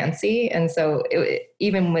a little antsy. And so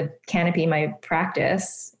even with Canopy, my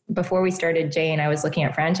practice, before we started Jane, I was looking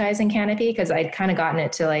at franchising Canopy because I'd kind of gotten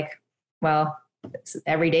it to like, well,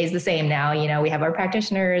 every day is the same now. We have our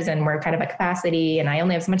practitioners and we're kind of at capacity and I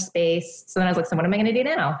only have so much space. So then I was like, so what am I going to do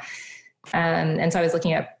now? And so I was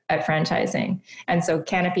looking at franchising. And so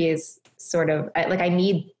Canopy is sort of like, I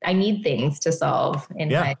need things to solve in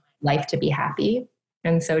my life to be happy.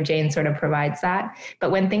 And so Jane sort of provides that. But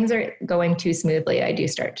when things are going too smoothly, I do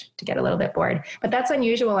start to get a little bit bored. But that's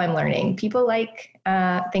unusual, I'm learning. People like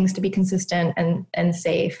things to be consistent and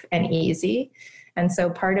safe and easy. And so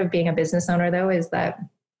part of being a business owner, though, is that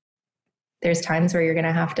there's times where you're going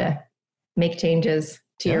to have to make changes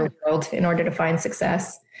to your world in order to find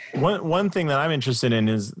success. One thing that I'm interested in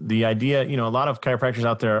is the idea, a lot of chiropractors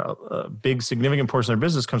out there, a big significant portion of their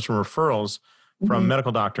business comes from referrals from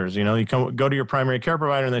medical doctors. You go to your primary care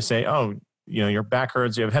provider and they say, oh, your back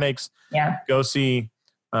hurts, you have headaches. Yeah. Go see,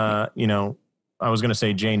 I was going to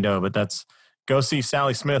say Jane Doe, but go see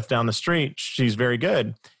Sally Smith down the street. She's very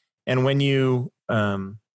good. And when you,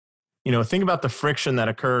 think about the friction that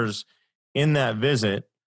occurs in that visit,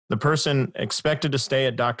 the person expected to stay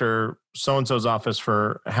at Dr. So-and-so's office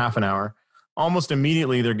for half an hour. Almost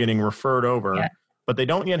immediately, they're getting referred over, but they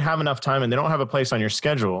don't yet have enough time and they don't have a place on your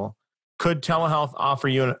schedule. Could telehealth offer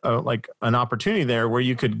you an opportunity there where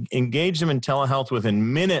you could engage them in telehealth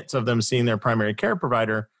within minutes of them seeing their primary care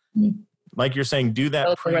provider? Like you're saying, do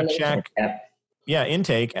that pre-check.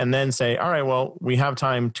 Intake, and then say, all right, well, we have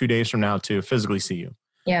time 2 days from now to physically see you.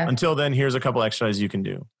 Yeah. Until then, here's a couple exercises you can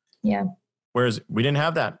do. Yeah. Whereas we didn't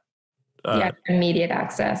have that. Immediate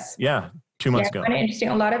access. 2 months ago. Kind of interesting.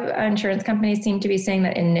 A lot of insurance companies seem to be saying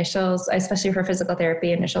that initials, especially for physical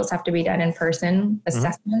therapy, initials have to be done in person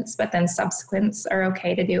assessments, but then subsequents are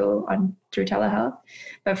okay to do through telehealth.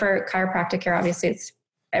 But for chiropractic care, obviously it's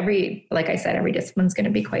like I said, every discipline's going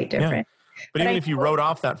to be quite different. Yeah. But even if you wrote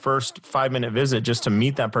off that first 5-minute visit just to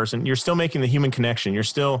meet that person, you're still making the human connection. You're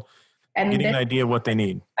still getting an idea of what they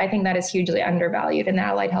need. I think that is hugely undervalued in the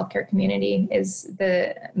allied healthcare community is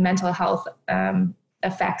the mental health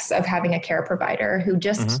effects of having a care provider who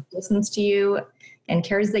just listens to you and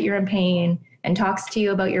cares that you're in pain and talks to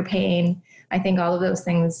you about your pain. I think all of those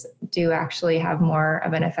things do actually have more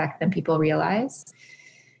of an effect than people realize.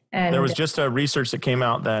 And there was just a research that came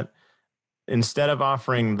out that instead of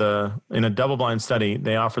offering in a double-blind study,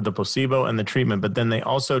 they offered the placebo and the treatment, but then they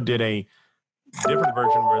also did a different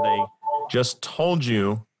version where they just told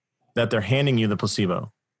you that they're handing you the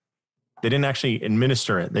placebo. They didn't actually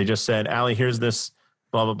administer it. They just said, Allie, here's this,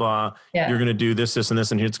 blah, blah, blah. Yeah. You're going to do this, this, and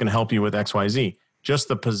this, and it's going to help you with X, Y, Z. Just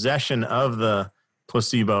the possession of the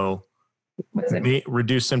placebo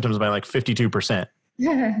reduced symptoms by like 52%.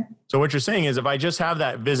 So what you're saying is if I just have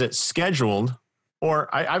that visit scheduled,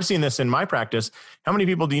 or I've seen this in my practice, how many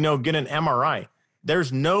people do you know get an MRI?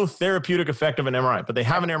 There's no therapeutic effect of an MRI, but they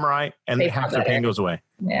have an MRI and half their pain goes away.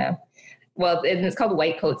 Yeah. Well, it's called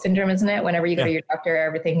white coat syndrome, isn't it? Whenever you go to your doctor,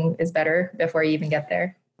 everything is better before you even get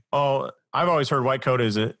there. Oh, I've always heard white coat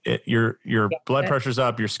is your blood pressure's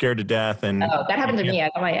up, you're scared to death. And that happened to me.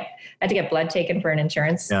 I had to get blood taken for an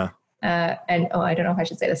insurance. Yeah. And I don't know if I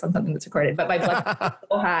should say this on something that's recorded, but my blood was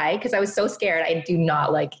so high because I was so scared. I do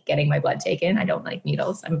not like getting my blood taken. I don't like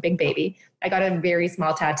needles. I'm a big baby. I got a very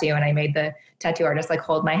small tattoo and I made the tattoo artist like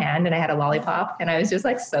hold my hand and I had a lollipop and I was just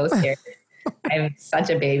like so scared. I'm such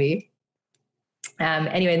a baby.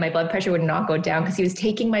 Anyway, my blood pressure would not go down because he was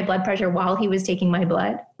taking my blood pressure while he was taking my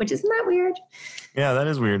blood, which isn't that weird? Yeah, that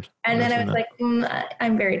is weird. And then I was like,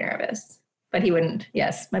 I'm very nervous. but he wouldn't.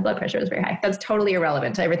 Yes, my blood pressure was very high. That's totally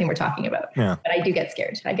irrelevant to everything we're talking about. Yeah. But I do get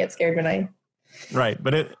scared. I get scared when I. Right.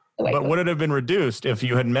 But would it have been reduced if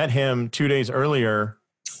you had met him 2 days earlier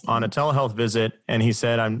on a telehealth visit and he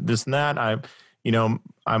said, I'm this and that. I'm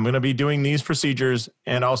going to be doing these procedures.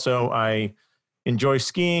 And also I enjoy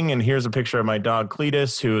skiing. And here's a picture of my dog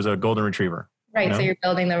Cletus, who is a golden retriever. Right. You know? So you're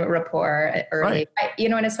building the rapport early. Right.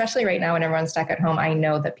 And especially right now when everyone's stuck at home, I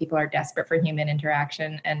know that people are desperate for human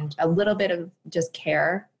interaction, and a little bit of just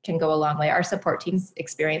care can go a long way. Our support team's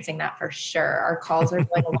experiencing that for sure. Our calls are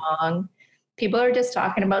going along. People are just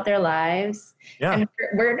talking about their lives. Yeah. And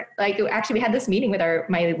we're like, actually, we had this meeting with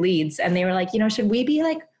my leads, and they were like, should we be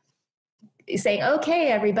like saying, okay,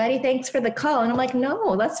 everybody, thanks for the call? And I'm like,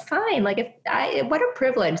 no, that's fine. Like, what a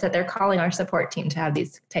privilege that they're calling our support team to have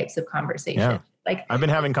these types of conversations. Yeah. Like, I've been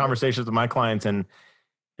having conversations with my clients, and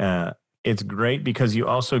it's great because you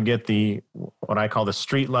also get what I call the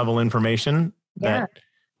street level information that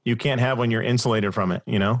you can't have when you're insulated from it,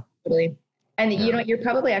 Totally. And you're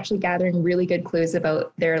probably actually gathering really good clues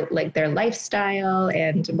about their lifestyle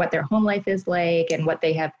and what their home life is like and what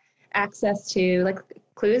they have access to, like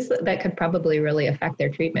clues that could probably really affect their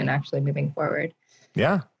treatment actually moving forward.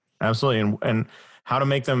 Yeah, absolutely. And how to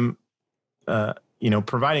make them,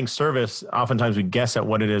 providing service, oftentimes we guess at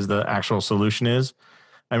what it is the actual solution is.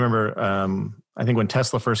 I remember, I think when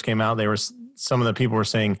Tesla first came out, some of the people were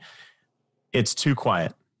saying it's too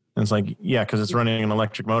quiet. And it's like, yeah, because it's running an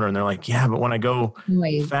electric motor. And they're like, yeah, but when I go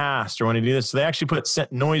fast or when I do this, so they actually put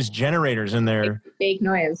set noise generators in there. Fake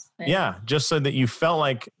noise. Yeah, just so that you felt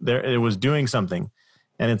like it was doing something.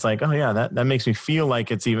 And it's like, oh yeah, that makes me feel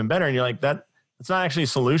like it's even better. And you're like, it's not actually a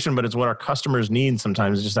solution, but it's what our customers need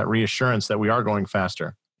sometimes, is just that reassurance that we are going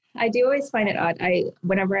faster. I do always find it odd.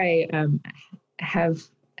 Whenever I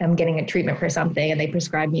I'm getting a treatment for something and they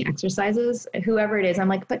prescribe me exercises, whoever it is, I'm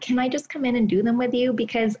like, but can I just come in and do them with you?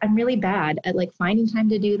 Because I'm really bad at like finding time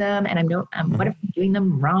to do them. And what if I'm doing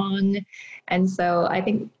them wrong? And so I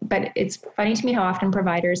think, but it's funny to me how often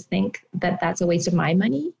providers think that that's a waste of my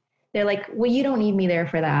money. They're like, well, you don't need me there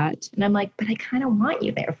for that. And I'm like, but I kind of want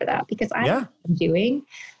you there for that because I know what I'm doing.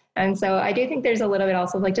 And so I do think there's a little bit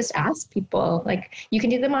also like, just ask people, like you can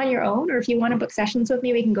do them on your own, or if you want to book sessions with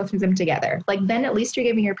me, we can go through them together. Like then at least you're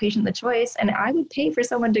giving your patient the choice. And I would pay for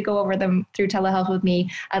someone to go over them through telehealth with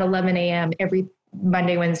me at 11 a.m. every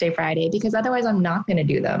Monday, Wednesday, Friday, because otherwise I'm not going to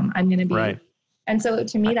do them. I'm going to be. Right. And so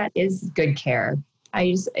to me, that is good care.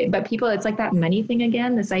 But people, it's like that money thing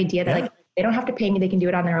again, this idea that like, they don't have to pay me, they can do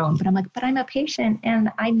it on their own. But I'm like, but I'm a patient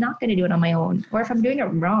and I'm not going to do it on my own. Or if I'm doing it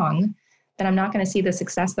wrong, then I'm not going to see the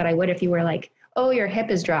success that I would if you were like, oh, your hip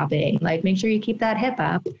is dropping. Like, make sure you keep that hip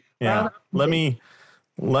up. Yeah. Let me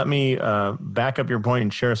back up your point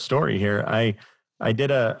and share a story here. I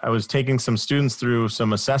was taking some students through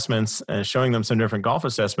some assessments and showing them some different golf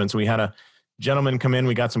assessments. We had a gentleman come in.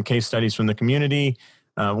 We got some case studies from the community.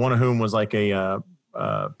 One of whom was like a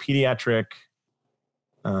pediatric,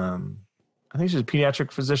 I think she's a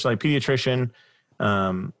pediatric physician, like pediatrician.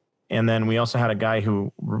 And then we also had a guy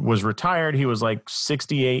who was retired. He was like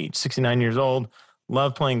 68, 69 years old,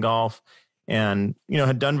 loved playing golf, and,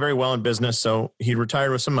 had done very well in business. So he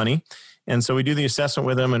retired with some money. And so we do the assessment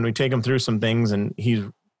with him and we take him through some things, and he's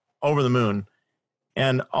over the moon.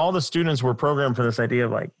 And all the students were programmed for this idea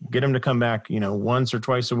of like, get him to come back, once or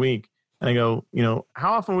twice a week. And I go,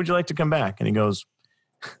 how often would you like to come back? And he goes,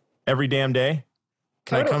 every damn day.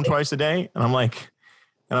 Can I come twice a day? And I'm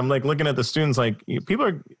like looking at the students like,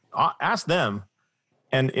 people ask them.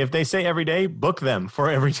 And if they say every day, book them for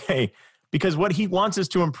every day, because what he wants is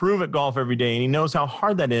to improve at golf every day. And he knows how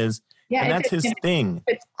hard that is. Yeah, and that's his thing.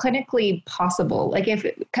 It's clinically possible. Like if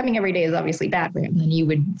coming every day is obviously bad for him, then you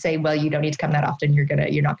would say, well, you don't need to come that often. You're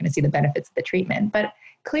not going to see the benefits of the treatment. But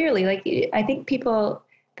clearly, like I think people,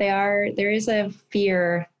 there is a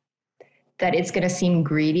fear that it's going to seem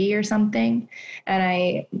greedy or something. And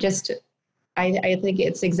I think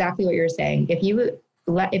it's exactly what you're saying. If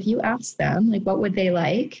you ask them, like, what would they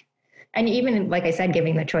like? And even, like I said,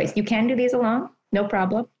 giving the choice, you can do these alone, no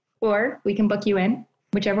problem. Or we can book you in,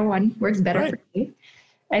 whichever one works better for you.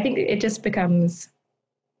 I think it just becomes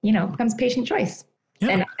patient choice. Yeah.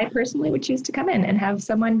 And I personally would choose to come in and have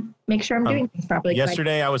someone make sure I'm doing things properly.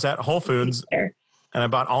 Yesterday I was at Whole Foods and I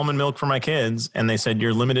bought almond milk for my kids, and they said,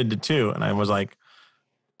 you're limited to 2. And I was like,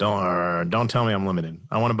 don't tell me I'm limited.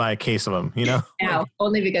 I want to buy a case of them, Now,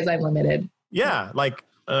 only because I'm limited. Yeah. Like,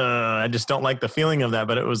 I just don't like the feeling of that.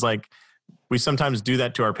 But it was like, we sometimes do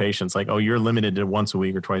that to our patients. Like, oh, you're limited to once a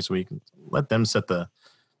week or twice a week. Let them set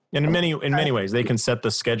in many ways, they can set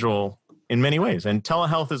the schedule in many ways. And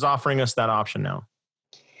telehealth is offering us that option now.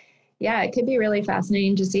 Yeah, it could be really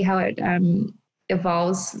fascinating to see how it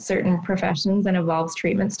evolves certain professions and evolves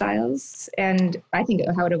treatment styles. And I think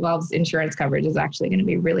how it evolves insurance coverage is actually going to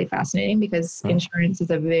be really fascinating because insurance is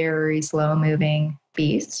a very slow moving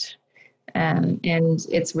beast. And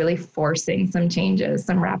it's really forcing some changes,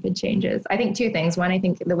 some rapid changes. I think two things. One, I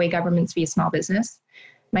think the way governments view small business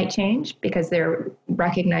might change because they're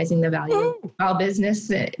recognizing the value of small business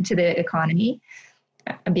to the economy,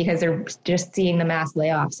 because they're just seeing the mass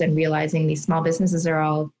layoffs and realizing these small businesses are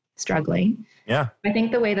all struggling. Yeah. I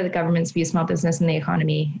think the way that the governments view small business and the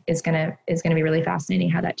economy is going to be really fascinating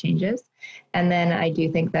how that changes. And then I do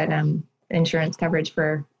think that insurance coverage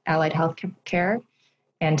for allied health care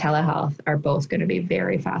and telehealth are both going to be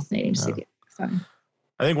very fascinating to see. So.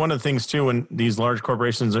 I think one of the things too, when these large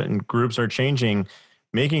corporations and groups are changing,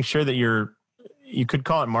 making sure that you could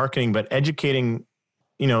call it marketing, but educating,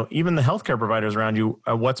 even the healthcare providers around you,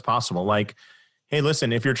 what's possible. Like, hey,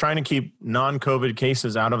 listen, if you're trying to keep non-COVID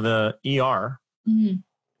cases out of the ER,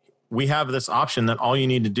 we have this option that all you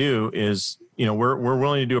need to do is, we're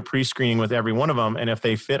willing to do a pre-screening with every one of them. And if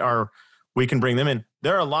they fit we can bring them in.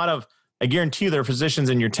 There are I guarantee you there are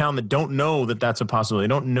physicians in your town that don't know that that's a possibility. They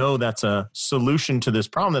don't know that's a solution to this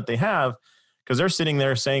problem that they have, because they're sitting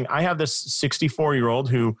there saying, I have this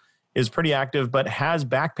 64-year-old who is pretty active but has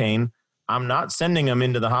back pain. I'm not sending them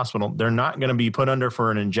into the hospital. They're not going to be put under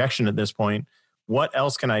for an injection at this point. What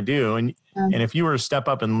else can I do? And if you were to step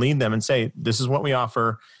up and lead them and say, this is what we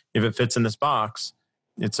offer, if it fits in this box,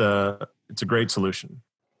 it's a great solution.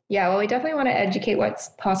 Yeah, well, we definitely want to educate what's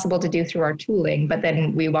possible to do through our tooling, but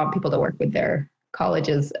then we want people to work with their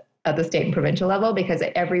colleges at the state and provincial level, because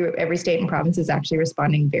every state and province is actually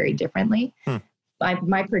responding very differently.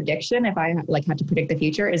 My prediction, if I had to predict the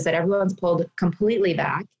future, is that everyone's pulled completely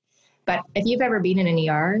back. But if you've ever been in an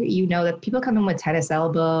ER, you know that people come in with tennis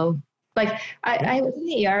elbow. Like I was in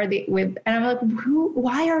the ER and I'm like,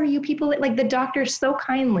 why are you people, like the doctor so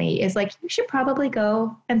kindly is like, you should probably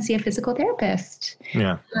go and see a physical therapist.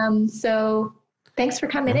 Yeah. So thanks for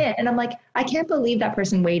coming in. And I'm like, I can't believe that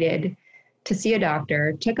person waited to see a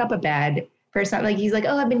doctor, took up a bed for something. Like, he's like,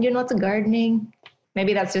 oh, I've been doing lots of gardening.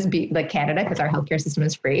 Maybe that's just like Canada, because our healthcare system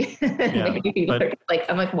is free. Yeah,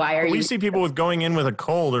 I'm like, why are you? We see people with going in with a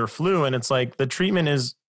cold or flu, and it's like the treatment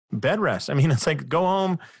is bed rest. I mean, it's like, go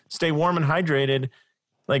home, stay warm and hydrated.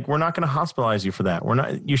 Like, we're not going to hospitalize you for that.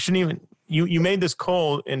 You shouldn't even, you made this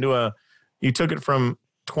cold into you took it from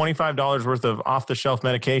 $25 worth of off the shelf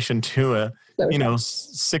medication to a,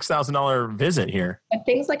 $6,000 visit here. And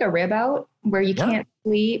things like a rib out where you can't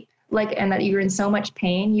sleep, and that you're in so much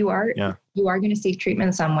pain, you are going to seek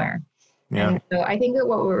treatment somewhere. Yeah. And so I think that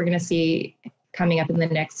what we're going to see coming up in the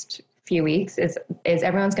next few weeks is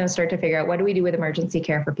everyone's going to start to figure out, what do we do with emergency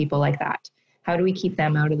care for people like that? How do we keep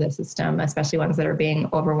them out of the system, especially ones that are being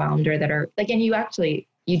overwhelmed or that are and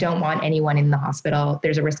you don't want anyone in the hospital.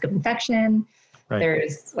 There's a risk of infection. Right.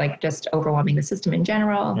 There's just overwhelming the system in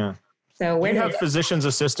general. Yeah. So do you have physician's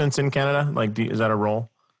assistants in Canada? Is that a role?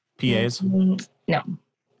 PAs? No.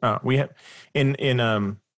 We have in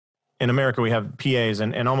America, we have PAs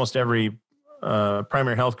and almost every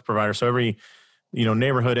primary health provider. So every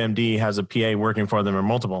neighborhood MD has a PA working for them, or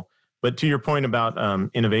multiple. But to your point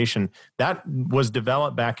about innovation, that was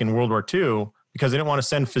developed back in World War II because they didn't want to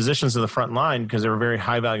send physicians to the front line because they were very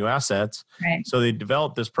high value assets. Right. So they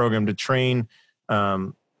developed this program to train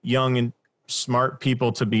young and smart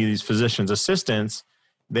people to be these physicians' assistants.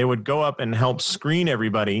 They would go up and help screen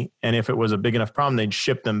everybody. And if it was a big enough problem, they'd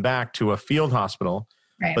ship them back to a field hospital.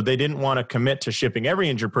 Right. But they didn't want to commit to shipping every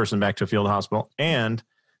injured person back to a field hospital. And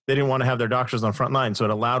they didn't want to have their doctors on the front line. So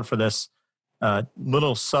it allowed for this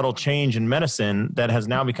little subtle change in medicine that has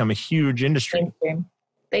now become a huge industry.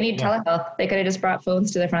 They need telehealth. They could have just brought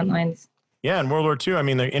phones to the front lines. Yeah, in World War II, I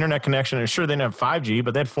mean, the internet connection, sure, they didn't have 5G,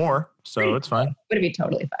 but they had 4, so it's fine. Would be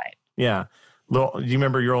totally fine. Yeah. Do you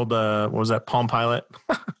remember your old, what was that, Palm Pilot?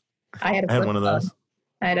 I had one of those.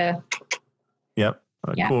 I had a... Yep.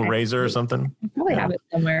 Cool Razor or something. I probably have it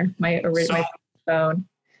somewhere, my original phone.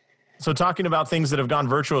 So talking about things that have gone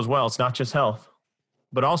virtual as well, it's not just health,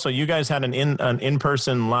 but also you guys had an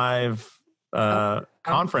in-person live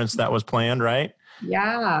conference that was planned, right?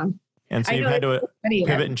 Yeah. And so you've had to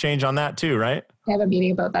pivot and change on that too, right? I have a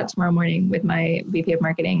meeting about that tomorrow morning with my VP of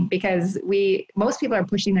marketing, because most people are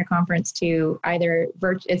pushing their conference to either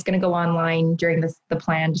it's going to go online during the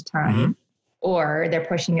planned time, or they're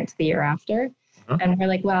pushing it to the year after. And we're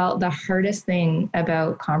like, well, the hardest thing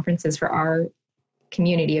about conferences for our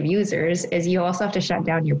community of users is you also have to shut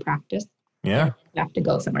down your practice. Yeah. You have to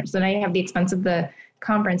go somewhere. So now you have the expense of the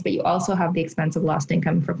conference, but you also have the expense of lost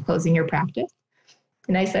income from closing your practice.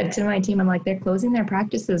 And I said to my team, I'm like, they're closing their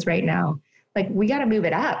practices right now. Like, we got to move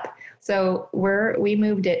it up. So we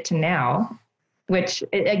moved it to now, which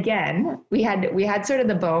again, we had sort of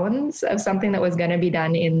the bones of something that was going to be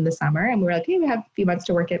done in the summer. And we were like, hey, we have a few months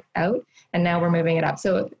to work it out. And now we're moving it up.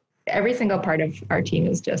 So every single part of our team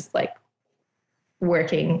is just like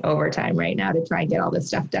working overtime right now to try and get all this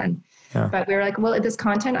stuff done. Yeah. But we were like, well, this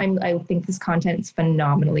content, I think this content is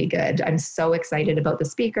phenomenally good. I'm so excited about the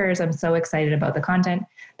speakers. I'm so excited about the content.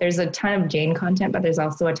 There's a ton of Jane content, but there's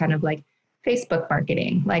also a ton of like Facebook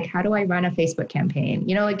marketing. Like, how do I run a Facebook campaign?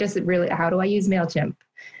 You know, like just really, how do I use MailChimp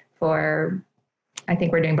I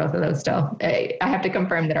think we're doing both of those still. I have to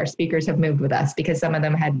confirm that our speakers have moved with us because some of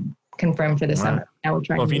them had confirmed for the summer. Now we're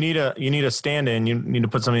trying. Well, if you need a stand-in, you need to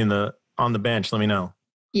put something on the bench. Let me know.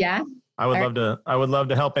 Yeah. I would love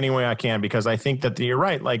to help any way I can, because I think that you're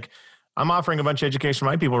right. Like, I'm offering a bunch of education to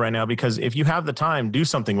my people right now, because if you have the time, do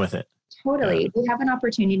something with it. Totally. We have an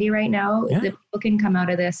opportunity right now that people can come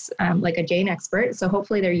out of this like a Jane expert. So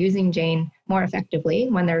hopefully they're using Jane more effectively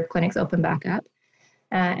when their clinics open back up.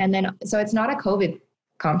 And then, so it's not a COVID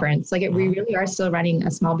conference. Like we really are still running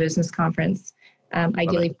a small business conference,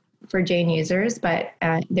 ideally for Jane users, but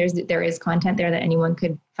there is content there that anyone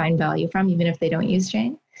could find value from, even if they don't use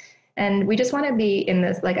Jane. And we just want to be in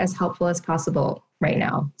this, like, as helpful as possible right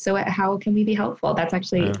now. So how can we be helpful? That's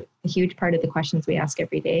actually a huge part of the questions we ask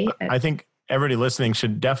every day. I think everybody listening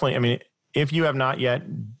should definitely, I mean, if you have not yet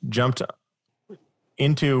jumped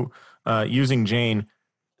into using Jane,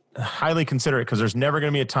 highly consider it, because there's never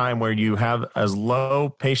going to be a time where you have as low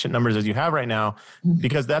patient numbers as you have right now,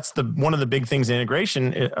 because that's one of the big things in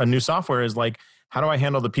integration. A new software is like, how do I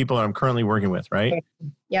handle the people that I'm currently working with, right?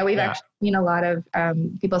 Yeah, we've actually seen a lot of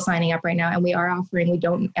people signing up right now, and we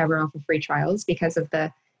don't ever offer free trials because of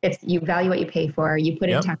you value what you pay for, you put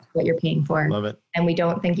in tax what you're paying for. Love it. And we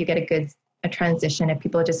don't think you get a transition if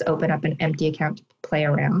people just open up an empty account to play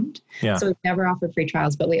around. Yeah. So we've never offered free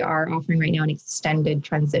trials, but we are offering right now an extended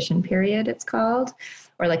transition period, it's called,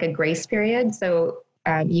 or like a grace period. So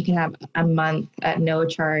you can have a month at no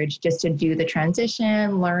charge just to do the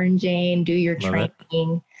transition, learn Jane, do your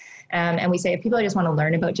training. And we say if people just want to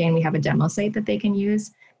learn about Jane, we have a demo site that they can use.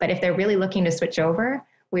 But if they're really looking to switch over,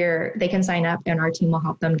 they can sign up and our team will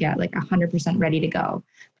help them get like 100% ready to go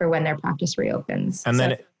for when their practice reopens. And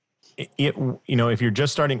then if you're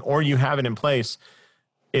just starting or you have it in place,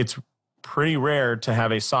 it's pretty rare to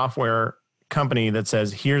have a software company that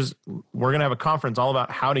says, we're going to have a conference all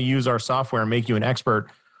about how to use our software and make you an expert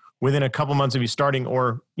within a couple months of you starting,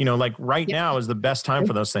 or, like right now is the best time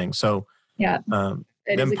for those things. So them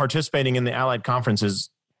participating in the Allied conference is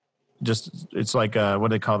just, it's like, what do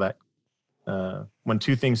they call that? When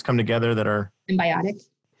two things come together that are symbiotic.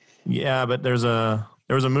 Yeah. But there was a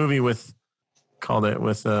movie with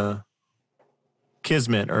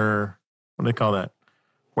Kismet, or what do they call that?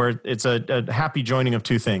 Where it's a happy joining of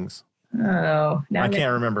two things. Oh, I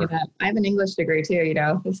can't remember. I have an English degree too,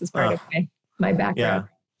 this is part of my background.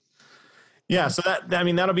 Yeah. So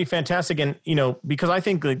that'll be fantastic. And, because I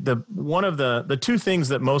think one of the two things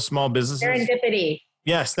that most small businesses. Serendipity.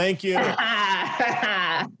 Yes. Thank you.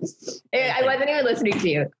 I wasn't even listening to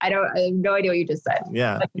you. I have no idea what you just said.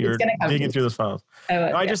 Yeah. You're digging through those files.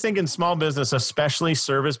 I just think in small business, especially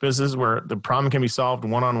service business, where the problem can be solved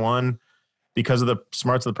one-on-one because of the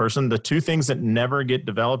smarts of the person, the two things that never get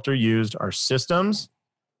developed or used are systems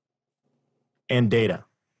and data.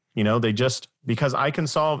 Because I can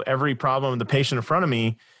solve every problem of the patient in front of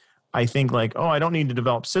me, I think like, I don't need to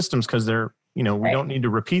develop systems because they're, we don't need to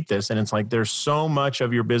repeat this. And it's like, there's so much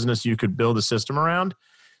of your business you could build a system around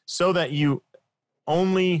so that you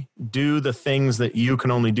only do the things that you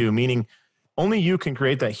can only do, meaning only you can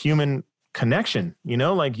create that human connection,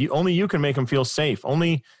 only you can make them feel safe.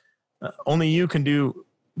 Only you can do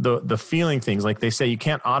the feeling things. Like they say, you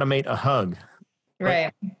can't automate a hug.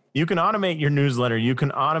 Right. You can automate your newsletter. You can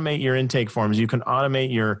automate your intake forms. You can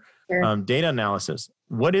automate your data analysis.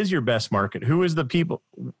 What is your best market? Who are the people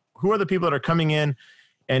that are coming in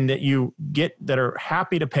and that you get that are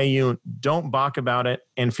happy to pay you, don't balk about it,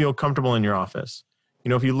 and feel comfortable in your office?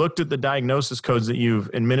 If you looked at the diagnosis codes that you've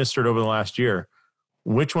administered over the last year,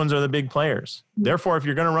 which ones are the big players? Therefore, if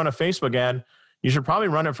you're going to run a Facebook ad, you should probably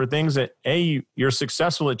run it for things that A, you're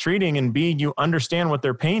successful at treating, and B, you understand what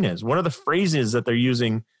their pain is. What are the phrases that they're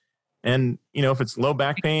using? And, if it's low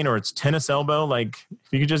back pain or it's tennis elbow, like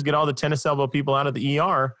if you could just get all the tennis elbow people out of the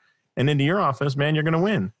ER and into your office, man, you're going to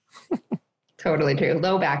win. Totally true.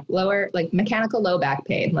 Mechanical low back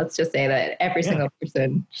pain. Let's just say that every single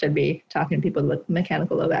person should be talking to people with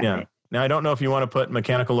mechanical low back pain. Now, I don't know if you want to put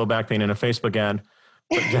mechanical low back pain in a Facebook ad,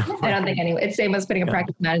 I don't think anyone, it's same as putting a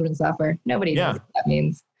practice management software. Nobody knows what that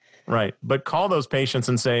means. Right. But call those patients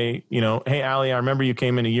and say, hey, Allie, I remember you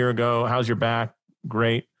came in a year ago. How's your back?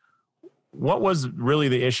 Great. What was really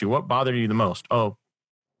the issue? What bothered you the most? Oh,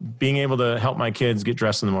 being able to help my kids get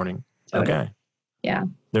dressed in the morning. Totally. Okay. Yeah.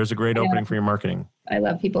 There's a great opening for your marketing. I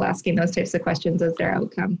love people asking those types of questions as their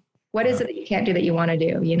outcome. What is it that you can't do that you want to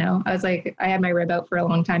do? I was like, I had my rib out for a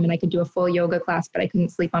long time and I could do a full yoga class, but I couldn't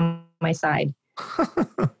sleep on my side.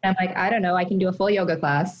 I'm like, I don't know. I can do a full yoga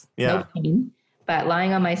class. Yeah. No pain, but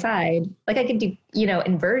lying on my side, like I could do,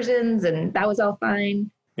 inversions and that was all fine.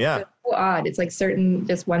 Yeah. It's so odd. It's like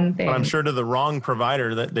just one thing. But I'm sure to the wrong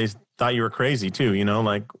provider that they thought you were crazy too,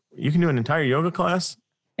 like you can do an entire yoga class.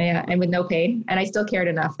 Yeah. And with no pain. And I still cared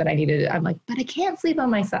enough that I needed it. I'm like, but I can't sleep on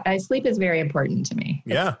my side. Sleep is very important to me.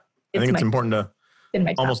 Yeah. I think it's important to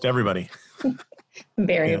almost everybody.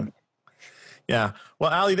 Very important. Yeah.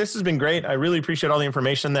 Well, Allie, this has been great. I really appreciate all the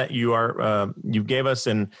information that you gave us.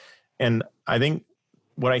 And I think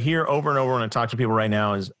what I hear over and over when I talk to people right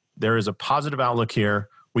now is there is a positive outlook here.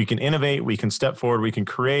 We can innovate, we can step forward, we can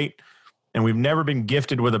create, and we've never been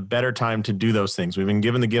gifted with a better time to do those things. We've been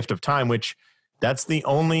given the gift of time, which that's the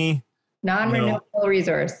only non-renewable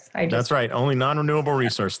resource. That's right. Only non-renewable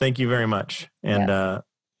resource. Thank you very much. And,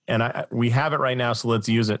 we have it right now, so let's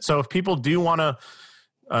use it. So if people do want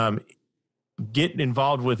to get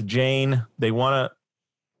involved with Jane, they want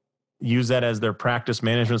to use that as their practice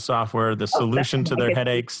management software, the solution to their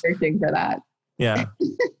headaches. Searching for that. Yeah.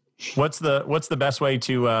 What's the best way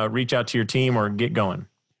to reach out to your team or get going?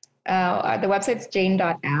 The website's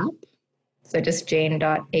jane.app. So just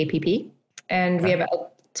jane.app. And we have a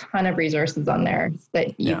ton of resources on there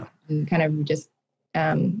that you can kind of just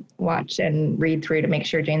watch and read through to make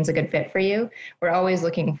sure Jane's a good fit for you. We're always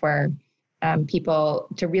looking for people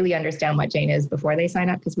to really understand what Jane is before they sign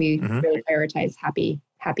up, because we really prioritize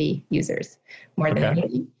happy users more than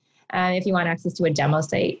anything. If you want access to a demo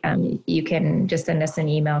site, you can just send us an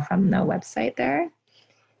email from the website there.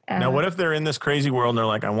 Now, what if they're in this crazy world and they're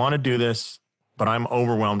like, I want to do this, but I'm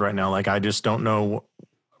overwhelmed right now. Like, I just don't know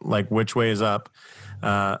which way is up.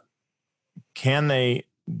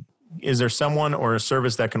 Is there someone or a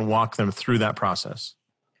service that can walk them through that process?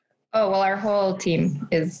 Oh, well, our whole team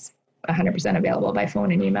is 100% available by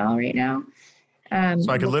phone and email right now. So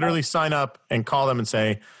I could literally sign up and call them and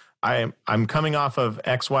say, I'm coming off of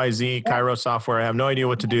XYZ Chiro software. I have no idea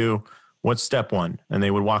what to do. What's step one? And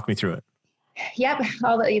they would walk me through it. Yep.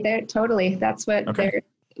 Totally. That's what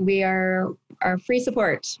we are free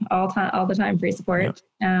support all the time, free support.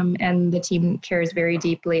 Yep. And the team cares very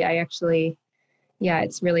deeply.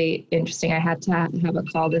 It's really interesting. I had to have a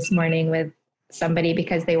call this morning with somebody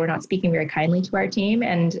because they were not speaking very kindly to our team.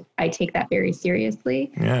 And I take that very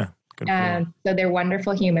seriously. Yeah. So they're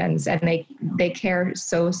wonderful humans and they care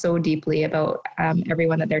so deeply about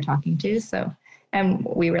everyone that they're talking to. So, and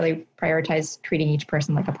we really prioritize treating each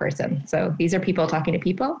person like a person. So these are people talking to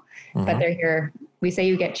people, but they're here. We say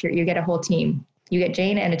you get a whole team. You get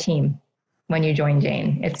Jane and a team when you join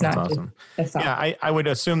Jane. It's not awesome. Just a software. Yeah, I would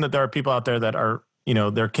assume that there are people out there that are,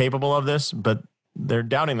 they're capable of this, but they're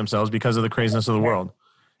doubting themselves because of the craziness of the world.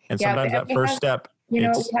 And sometimes that first step. We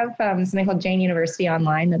have something called Jane University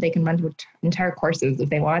online that they can run through entire courses if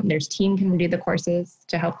they want. There's team can do the courses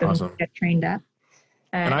to help them get trained up.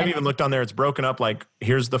 And I've even looked on there. It's broken up like,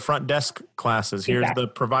 here's the front desk classes. Here's the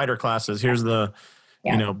provider classes. Here's the,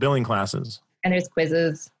 billing classes. And there's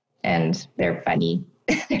quizzes and they're funny.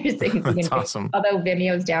 There's things you can do. Awesome. Although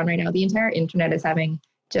Vimeo's down right now, the entire internet is having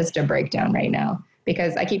just a breakdown right now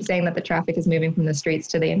because I keep saying that the traffic is moving from the streets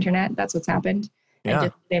to the internet. That's what's happened. And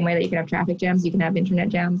just the same way that you can have traffic jams, you can have internet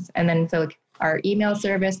jams. And then so our email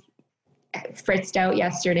service fritzed out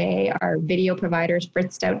yesterday. Our video providers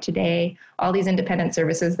fritzed out today. All these independent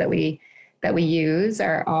services that we use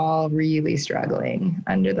are all really struggling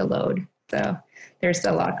under the load. So there's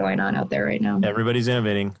a lot going on out there right now. Everybody's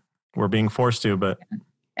innovating. We're being forced to, but.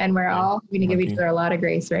 And we're all going to give each other a lot of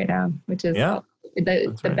grace right now, which is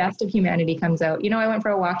the best of humanity comes out. I went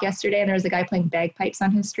for a walk yesterday and there was a guy playing bagpipes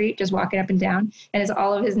on his street, just walking up and down. And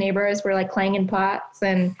all of his neighbors were like clanging pots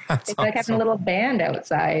and it's like having a little band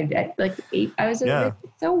outside. I was just like,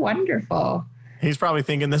 it's so wonderful. He's probably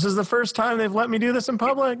thinking, this is the first time they've let me do this in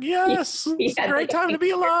public. Yes. It's a great time to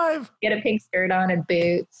be alive. Get a pink skirt on and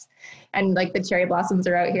boots. And like the cherry blossoms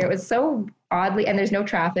are out here. It was so oddly, and there's no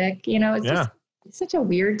traffic, it's such a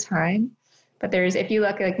weird time. But if you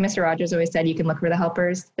look, like Mr. Rogers always said, you can look for the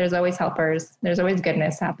helpers. There's always helpers. There's always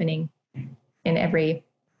goodness happening in every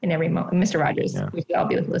moment. Mr. Rogers. We should all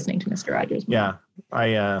be listening to Mr. Rogers. Yeah.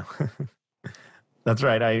 That's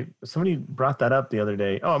right. Somebody brought that up the other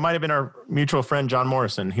day. Oh, it might have been our mutual friend, John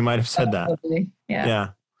Morrison. He might have said that. Yeah. Yeah.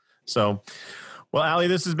 So, well, Allie,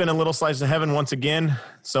 this has been a little slice of heaven once again.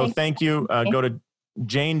 So thank you. Go to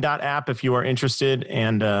jane.app if you are interested.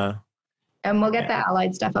 And we'll get the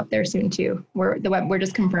allied stuff up there soon too. We're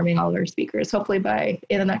just confirming all of our speakers. Hopefully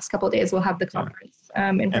in the next couple of days, we'll have the conference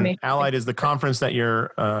information. And Allied is the conference that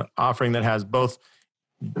you're offering that has both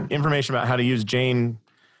information about how to use Jane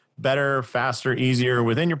better, faster, easier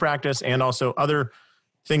within your practice, and also other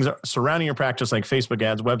things surrounding your practice like Facebook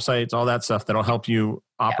ads, websites, all that stuff that'll help you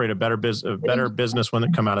operate a better business when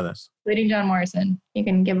it come out of this. Including John Morrison. You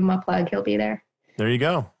can give him a plug. He'll be there. There you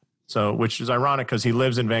go. So, which is ironic because he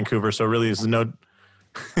lives in Vancouver. So really, this is no.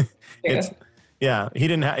 He would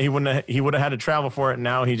have had to travel for it. And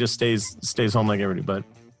now he just stays home like everybody. But,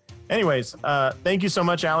 anyways, thank you so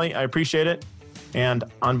much, Allie. I appreciate it. And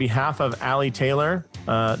on behalf of Allie Taylor,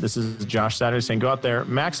 this is Josh Satterlee saying, go out there,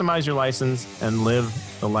 maximize your license, and live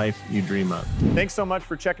the life you dream of. Thanks so much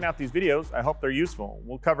for checking out these videos. I hope they're useful.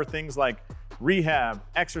 We'll cover things like rehab,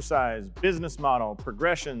 exercise, business model,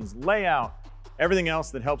 progressions, layout, everything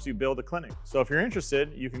else that helps you build a clinic. So if you're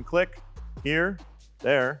interested, you can click here,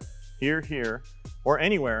 there, here, or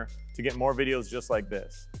anywhere to get more videos just like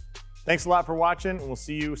this. Thanks a lot for watching, and we'll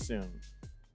see you soon.